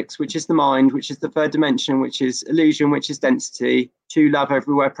matrix, which is the mind, which is the third dimension, which is illusion, which is density, to love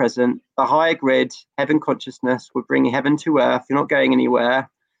everywhere present. The higher grid, heaven consciousness, will bring heaven to earth. You're not going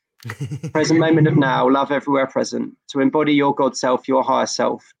anywhere. Present moment of now, love everywhere present. To embody your God self, your higher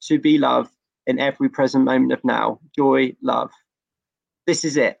self. To be love in every present moment of now. Joy, love. This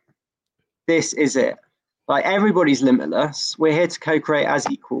is it. This is it. Like, everybody's limitless. We're here to co-create as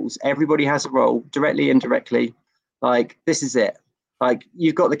equals. Everybody has a role, directly, indirectly. Like, this is it. Like,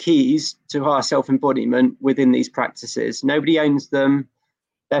 you've got the keys to higher self-embodiment within these practices. Nobody owns them.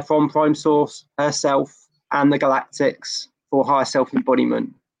 They're from Prime Source, herself, and the galactics for higher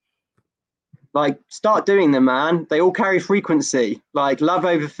self-embodiment. Like, start doing them, man. They all carry frequency. Like, love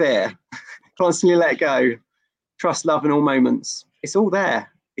over fear. Constantly let go. Trust love in all moments. It's all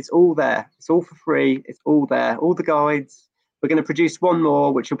there. It's all there. It's all for free. It's all there. All the guides. We're going to produce one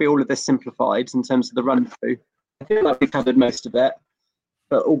more, which will be all of this simplified in terms of the run through. I feel like we've covered most of it,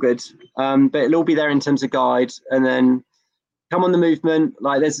 but all good. But it'll all be there in terms of guide, and then come on the movement.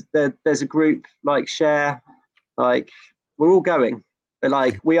 Like, there's a group, like, share, like, we're all going. But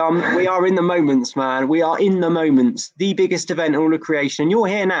like we are in the moments, man. We are in the moments. The biggest event in all of creation. You're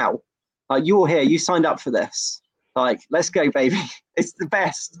here now. Like you're here. You signed up for this. Like, let's go, baby. It's the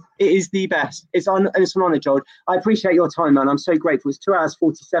best. It is the best. It's an honor, George. I appreciate your time, man. I'm so grateful. It's 2 hours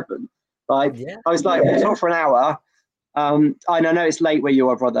 47. Like I was like, we'll talk for an hour. I know it's late where you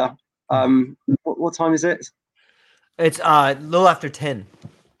are, brother. What time is it? It's a little after 10.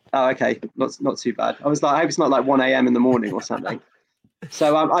 Oh, okay. Not too bad. I was like, I hope it's not like 1 a.m. in the morning or something.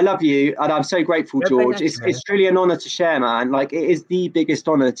 So I love you, and I'm so grateful, George. It's truly an honor to share, man. Like it is the biggest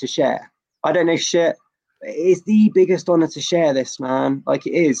honor to share. I don't know shit. It is the biggest honor to share this, man. Like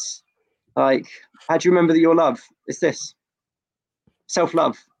it is. Like, how do you remember that your love? It's this.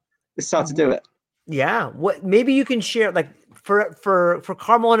 Self-love. This is how to do it. Yeah. What maybe you can share like for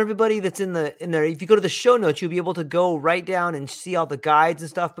Carmel and everybody that's in there. If you go to the show notes, you'll be able to go right down and see all the guides and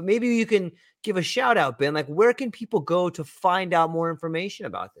stuff. But maybe you can give a shout out, Ben. Like, where can people go to find out more information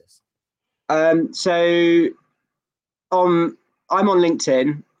about this? So I'm on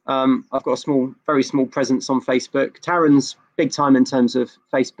LinkedIn. I've got a very small presence on Facebook. Taryn's big time in terms of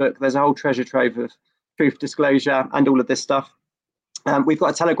Facebook. There's a whole treasure trove of truth, disclosure, and all of this stuff. We've got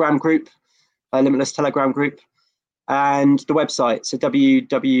a Telegram group, a Limitless Telegram group, and the website, so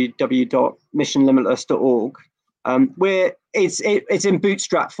www.missionlimitless.org. It's in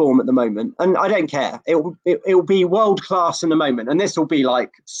bootstrap form at the moment, and I don't care. It will be world class in the moment, and this will be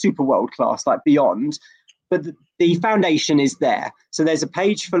like super world class, like beyond. But the foundation is there. So there's a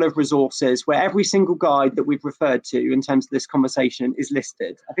page full of resources where every single guide that we've referred to in terms of this conversation is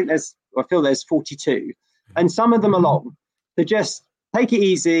listed. I feel there's 42, and some of them are long. So just take it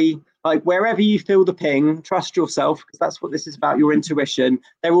easy. Like wherever you feel the ping, trust yourself, because that's what this is about, your intuition.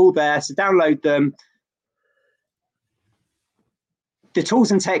 They're all there. So download them. The tools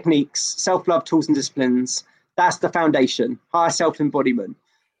and techniques, self-love tools and disciplines, that's the foundation, higher self-embodiment.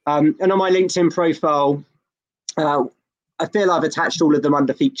 And on my LinkedIn profile, I feel I've attached all of them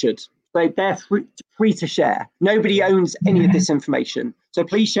under featured. So they're free to share. Nobody owns any of this information. So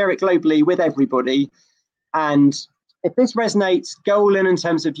please share it globally with everybody. And if this resonates, go all in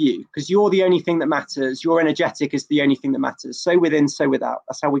terms of you, because you're the only thing that matters. Your energetic is the only thing that matters. So within, so without.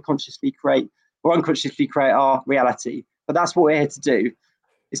 That's how we consciously create or unconsciously create our reality. But that's what we're here to do.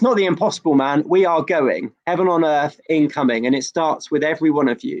 It's not the impossible, man. We are going. Heaven on earth, incoming. And it starts with every one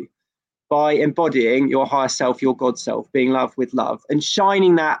of you by embodying your higher self, your God self, being loved with love, and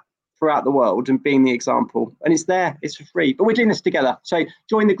shining that throughout the world and being the example. And it's there. It's for free. But we're doing this together. So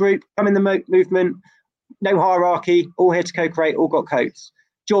join the group. Come in the movement. No hierarchy. All here to co-create. All got codes.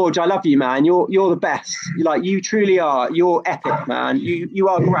 George, I love you, man. You're the best. You truly are. You're epic, man. You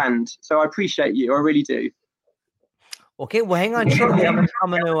are grand. So I appreciate you. I really do. Okay, well, hang on shortly.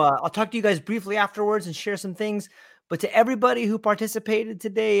 I'll talk to you guys briefly afterwards and share some things. But to everybody who participated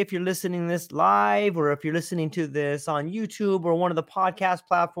today, if you're listening to this live or if you're listening to this on YouTube or one of the podcast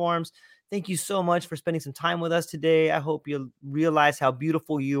platforms, thank you so much for spending some time with us today. I hope you realize how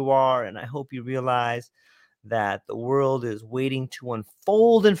beautiful you are, and I hope you realize that the world is waiting to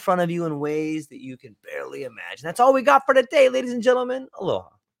unfold in front of you in ways that you can barely imagine. That's all we got for today, ladies and gentlemen. Aloha.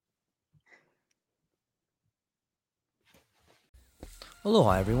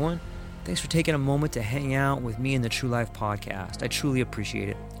 Aloha, everyone. Thanks for taking a moment to hang out with me in the True Life Podcast. I truly appreciate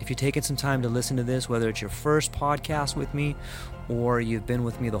it. If you're taking some time to listen to this, whether it's your first podcast with me or you've been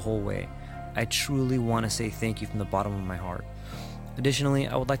with me the whole way, I truly want to say thank you from the bottom of my heart. Additionally,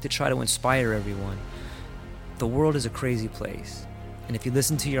 I would like to try to inspire everyone. The world is a crazy place, and if you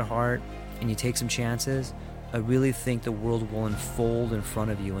listen to your heart and you take some chances, I really think the world will unfold in front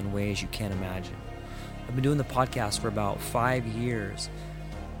of you in ways you can't imagine. I've been doing the podcast for about 5 years.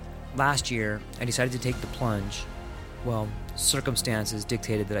 Last year, I decided to take the plunge. Well, circumstances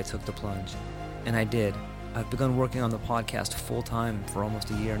dictated that I took the plunge, and I did. I've begun working on the podcast full-time for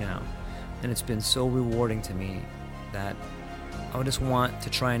almost a year now, and it's been so rewarding to me that I would just want to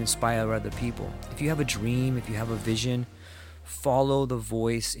try and inspire other people. If you have a dream, if you have a vision, follow the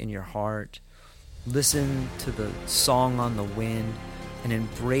voice in your heart, listen to the song on the wind, and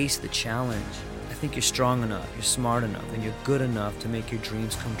embrace the challenge. I think you're strong enough, you're smart enough, and you're good enough to make your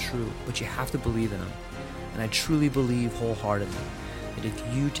dreams come true, but you have to believe in them. And I truly believe wholeheartedly that if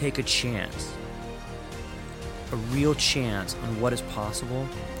you take a chance, a real chance on what is possible,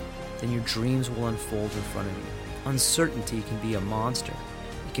 then your dreams will unfold in front of you. Uncertainty can be a monster.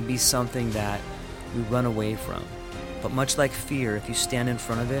 It can be something that we run away from. But much like fear, if you stand in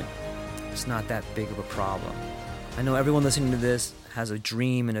front of it, it's not that big of a problem. I know everyone listening to this has a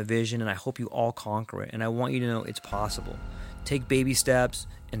dream and a vision, and I hope you all conquer it. And I want you to know it's possible. Take baby steps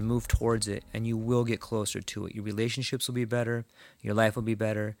and move towards it, and you will get closer to it. Your relationships will be better. Your life will be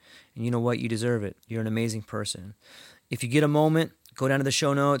better. And you know what? You deserve it. You're an amazing person. If you get a moment, go down to the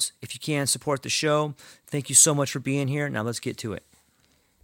show notes. If you can, support the show. Thank you so much for being here. Now let's get to it.